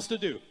nothing else to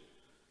do.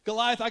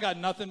 Goliath, I got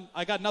nothing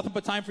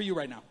but time for you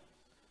right now.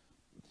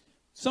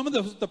 Some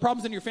of the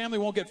problems in your family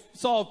won't get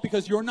solved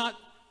because you're not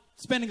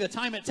spending the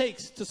time it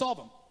takes to solve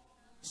them.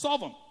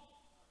 Solve them.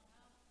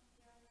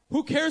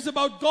 Who cares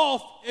about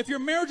golf if your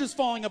marriage is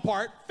falling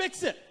apart?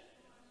 Fix it.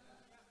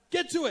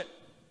 Get to it.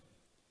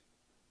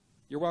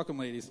 You're welcome,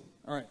 ladies.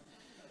 All right.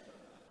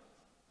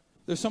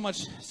 There's so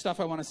much stuff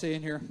I want to say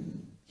in here.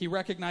 He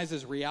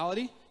recognizes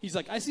reality. He's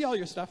like, I see all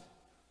your stuff.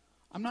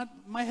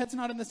 My head's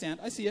not in the sand.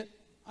 I see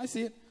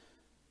it.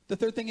 The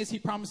third thing is he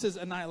promises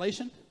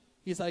annihilation.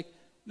 He's like,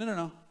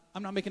 no.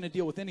 I'm not making a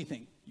deal with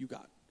anything you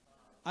got.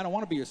 I don't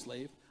want to be your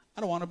slave.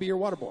 I don't want to be your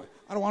water boy.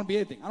 I don't want to be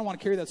anything. I don't want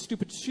to carry that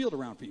stupid shield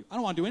around for you. I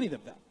don't want to do any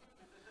of that.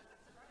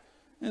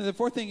 And the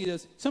fourth thing he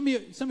does, some of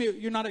you,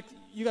 you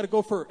got to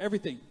go for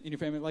everything in your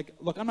family. Like,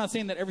 look, I'm not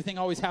saying that everything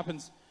always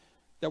happens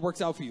that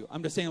works out for you.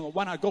 I'm just saying, well,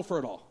 why not go for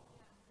it all?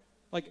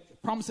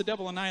 Like, promise the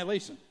devil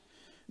annihilation.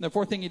 And the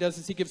fourth thing he does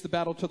is he gives the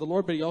battle to the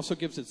Lord, but he also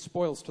gives its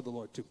spoils to the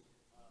Lord too.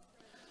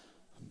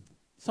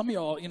 Some of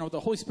y'all, the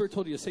Holy Spirit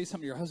told you to say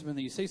something to your husband,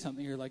 and you say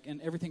something, you're like,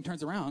 and everything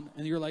turns around,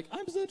 and you're like,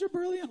 I'm such a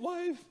brilliant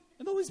wife.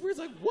 And the Holy Spirit's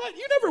like, what?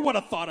 You never would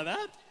have thought of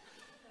that.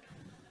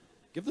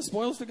 Give the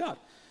spoils to God.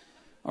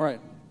 All right.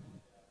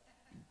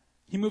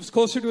 He moves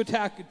closer to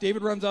attack.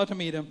 David runs out to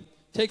meet him,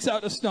 takes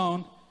out a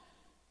stone.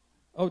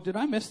 Oh, did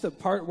I miss the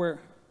part where...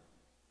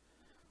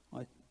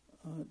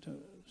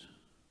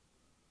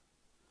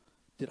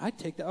 did I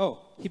take that? Oh,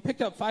 he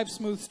picked up 5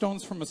 smooth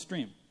stones from a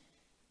stream.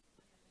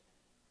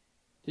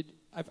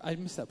 I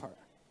missed that part.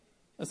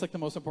 That's like the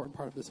most important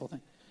part of this whole thing.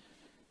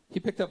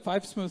 He picked up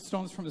 5 smooth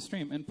stones from the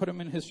stream and put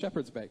them in his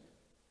shepherd's bag.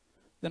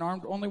 Then,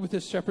 armed only with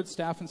his shepherd's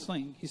staff and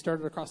sling, he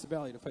started across the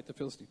valley to fight the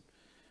Philistine.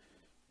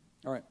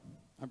 All right,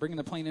 I'm bringing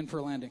the plane in for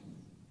a landing.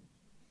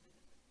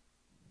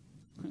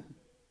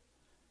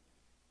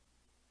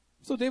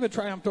 So David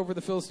triumphed over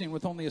the Philistine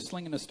with only a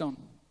sling and a stone,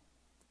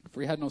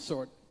 for he had no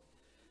sword.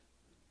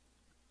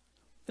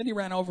 Then he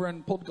ran over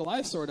and pulled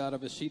Goliath's sword out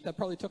of his sheath. That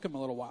probably took him a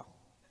little while.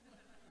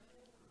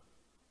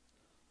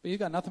 But he's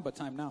got nothing but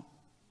time now.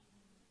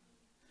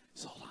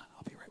 So hold on,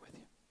 I'll be right with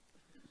you.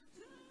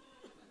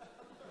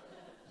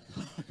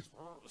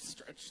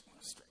 Stretch.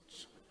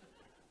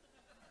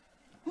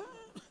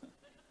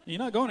 You're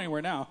not going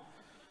anywhere now.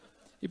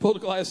 He pulled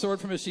Goliath's sword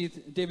from his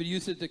sheath. David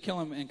used it to kill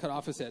him and cut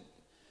off his head.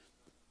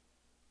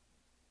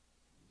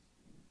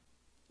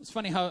 It's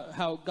funny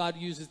how God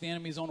uses the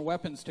enemy's own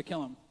weapons to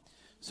kill him.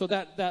 So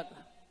that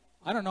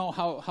I don't know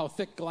how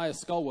thick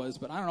Goliath's skull was,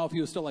 but I don't know if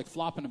he was still like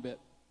flopping a bit.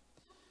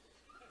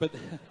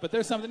 But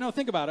there's something. No,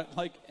 think about it.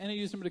 Like, and he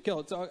used him to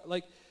kill. It's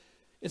like,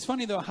 it's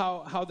funny though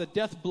how the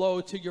death blow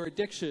to your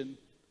addiction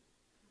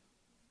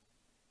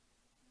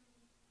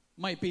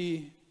might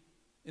be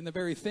in the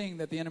very thing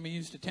that the enemy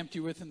used to tempt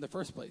you with in the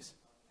first place.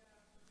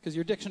 Because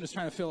your addiction is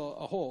trying to fill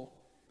a hole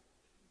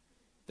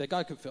that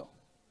God could fill,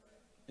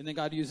 and then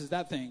God uses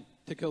that thing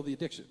to kill the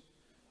addiction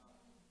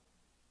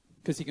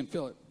because He can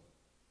fill it.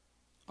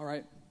 All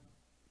right.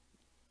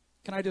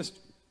 I just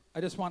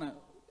want to.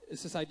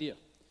 It's this idea.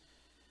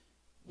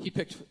 He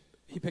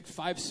picked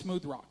 5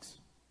 smooth rocks.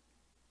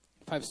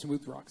 5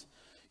 smooth rocks.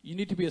 You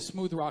need to be a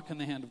smooth rock in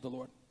the hand of the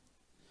Lord.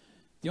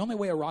 The only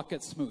way a rock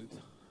gets smooth,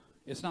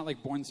 it's not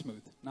like born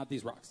smooth, not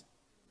these rocks.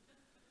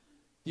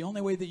 The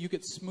only way that you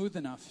get smooth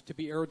enough to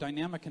be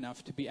aerodynamic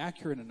enough, to be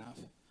accurate enough,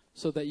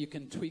 so that you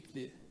can tweak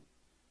the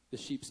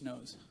sheep's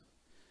nose.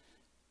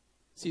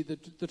 See,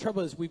 the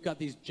trouble is we've got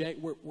these,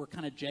 we're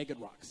kind of jagged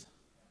rocks.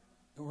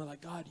 And we're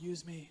like, God,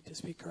 use me to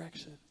speak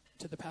correction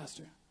to the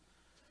pastor.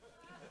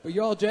 But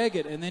you're all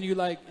jagged, and then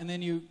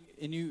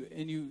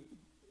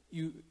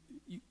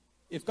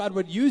if God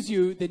would use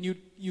you, then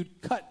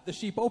you'd cut the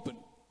sheep open.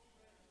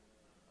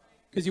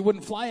 Because you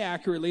wouldn't fly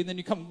accurately, and then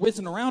you come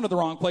whizzing around to the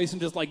wrong place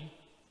and just like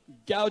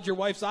gouge your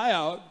wife's eye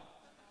out.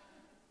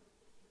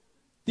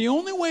 The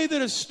only way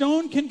that a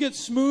stone can get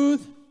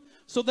smooth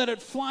so that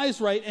it flies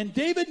right, and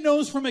David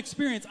knows from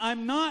experience,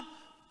 I'm not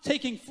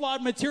taking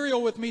flawed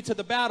material with me to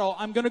the battle.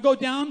 I'm going to go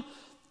down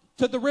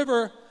to the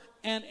river,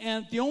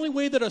 and the only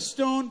way that a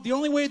stone, the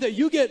only way that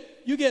you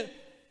get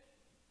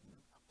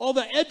all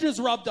the edges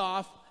rubbed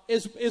off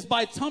is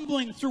by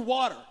tumbling through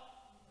water.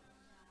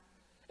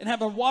 And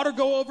having water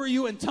go over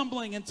you and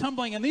tumbling.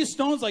 And these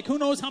stones, like who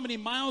knows how many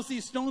miles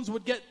these stones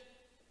would get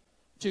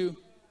to.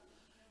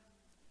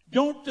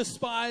 Don't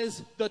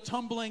despise the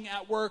tumbling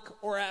at work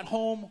or at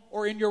home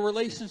or in your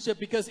relationship,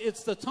 because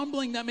it's the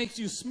tumbling that makes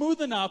you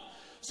smooth enough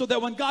so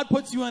that when God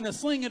puts you in a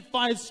sling, it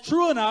flies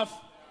true enough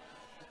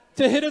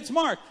to hit its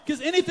mark. Because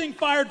anything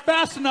fired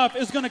fast enough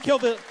is going to kill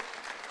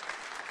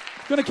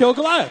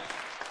Goliath.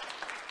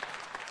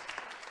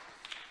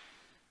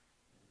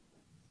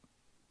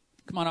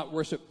 Come on out,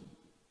 worship.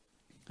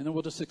 And then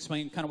we'll just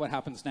explain kind of what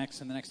happens next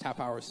in the next half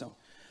hour or so.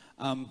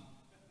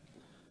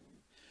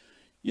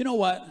 You know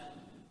what?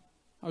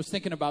 I was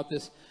thinking about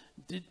this.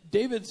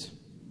 David's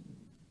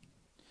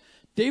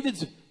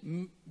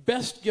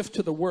best gift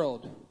to the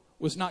world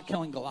was not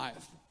killing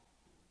Goliath.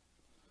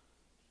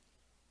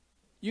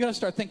 You got to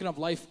start thinking of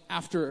life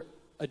after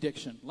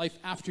addiction, life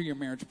after your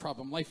marriage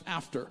problem, life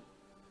after.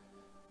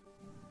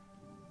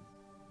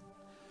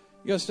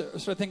 You got to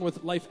start thinking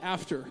with life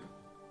after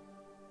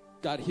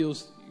God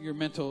heals your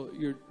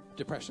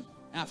depression.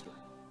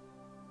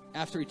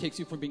 After He takes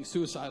you from being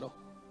suicidal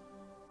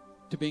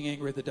to being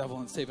angry at the devil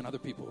and saving other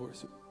people who are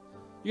suicidal.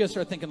 You got to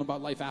start thinking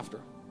about life after.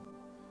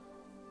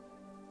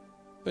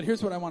 But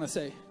here's what I want to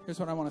say.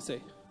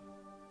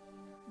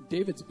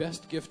 David's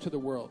best gift to the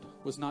world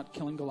was not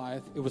killing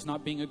Goliath. It was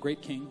not being a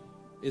great king,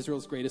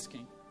 Israel's greatest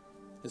king.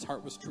 His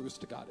heart was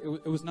truest to God.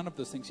 It was none of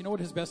those things. You know what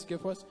his best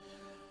gift was?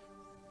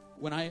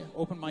 When I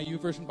open my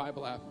YouVersion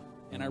Bible app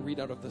and I read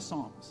out of the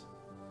Psalms,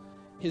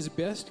 his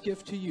best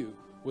gift to you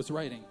was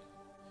writing,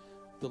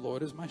 "The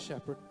Lord is my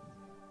shepherd."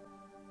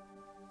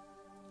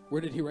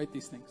 Where did he write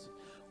these things?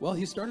 Well,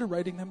 he started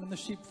writing them in the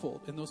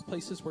sheepfold, in those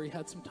places where he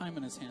had some time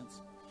in his hands,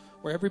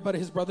 where everybody,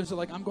 his brothers are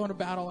like, I'm going to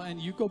battle, and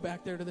you go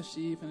back there to the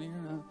sheep,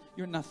 and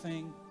you're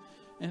nothing.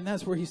 And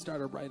that's where he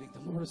started writing,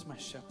 the Lord is my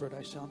shepherd,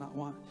 I shall not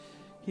want.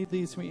 He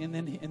leads me. And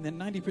then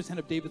 90%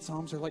 of David's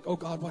Psalms are like, oh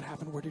God, what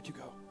happened? Where did you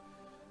go?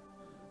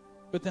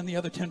 But then the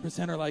other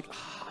 10% are like,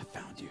 I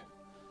found you.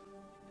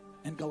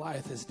 And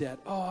Goliath is dead.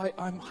 Oh,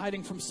 I'm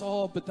hiding from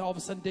Saul, but all of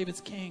a sudden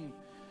David's king.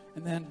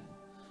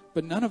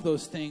 But none of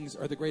those things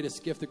are the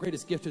greatest gift. The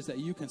greatest gift is that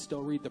you can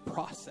still read the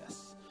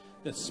process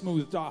that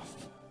smoothed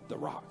off the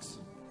rocks.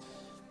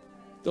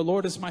 The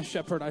Lord is my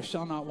shepherd, I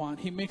shall not want.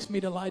 He makes me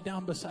to lie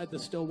down beside the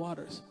still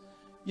waters.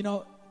 You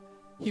know,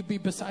 he'd be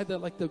beside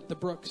the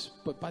brooks,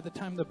 but by the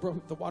time the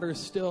water is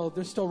still,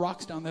 there's still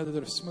rocks down there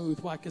that are smooth.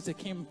 Why? Because they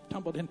came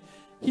tumbled in.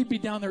 He'd be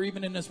down there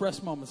even in his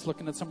rest moments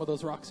looking at some of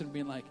those rocks and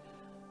being like,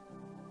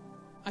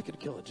 I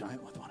could kill a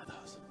giant with one of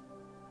those.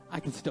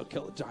 I can still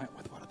kill a giant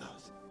with one of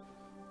those.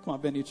 Come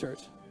on, Venue Church.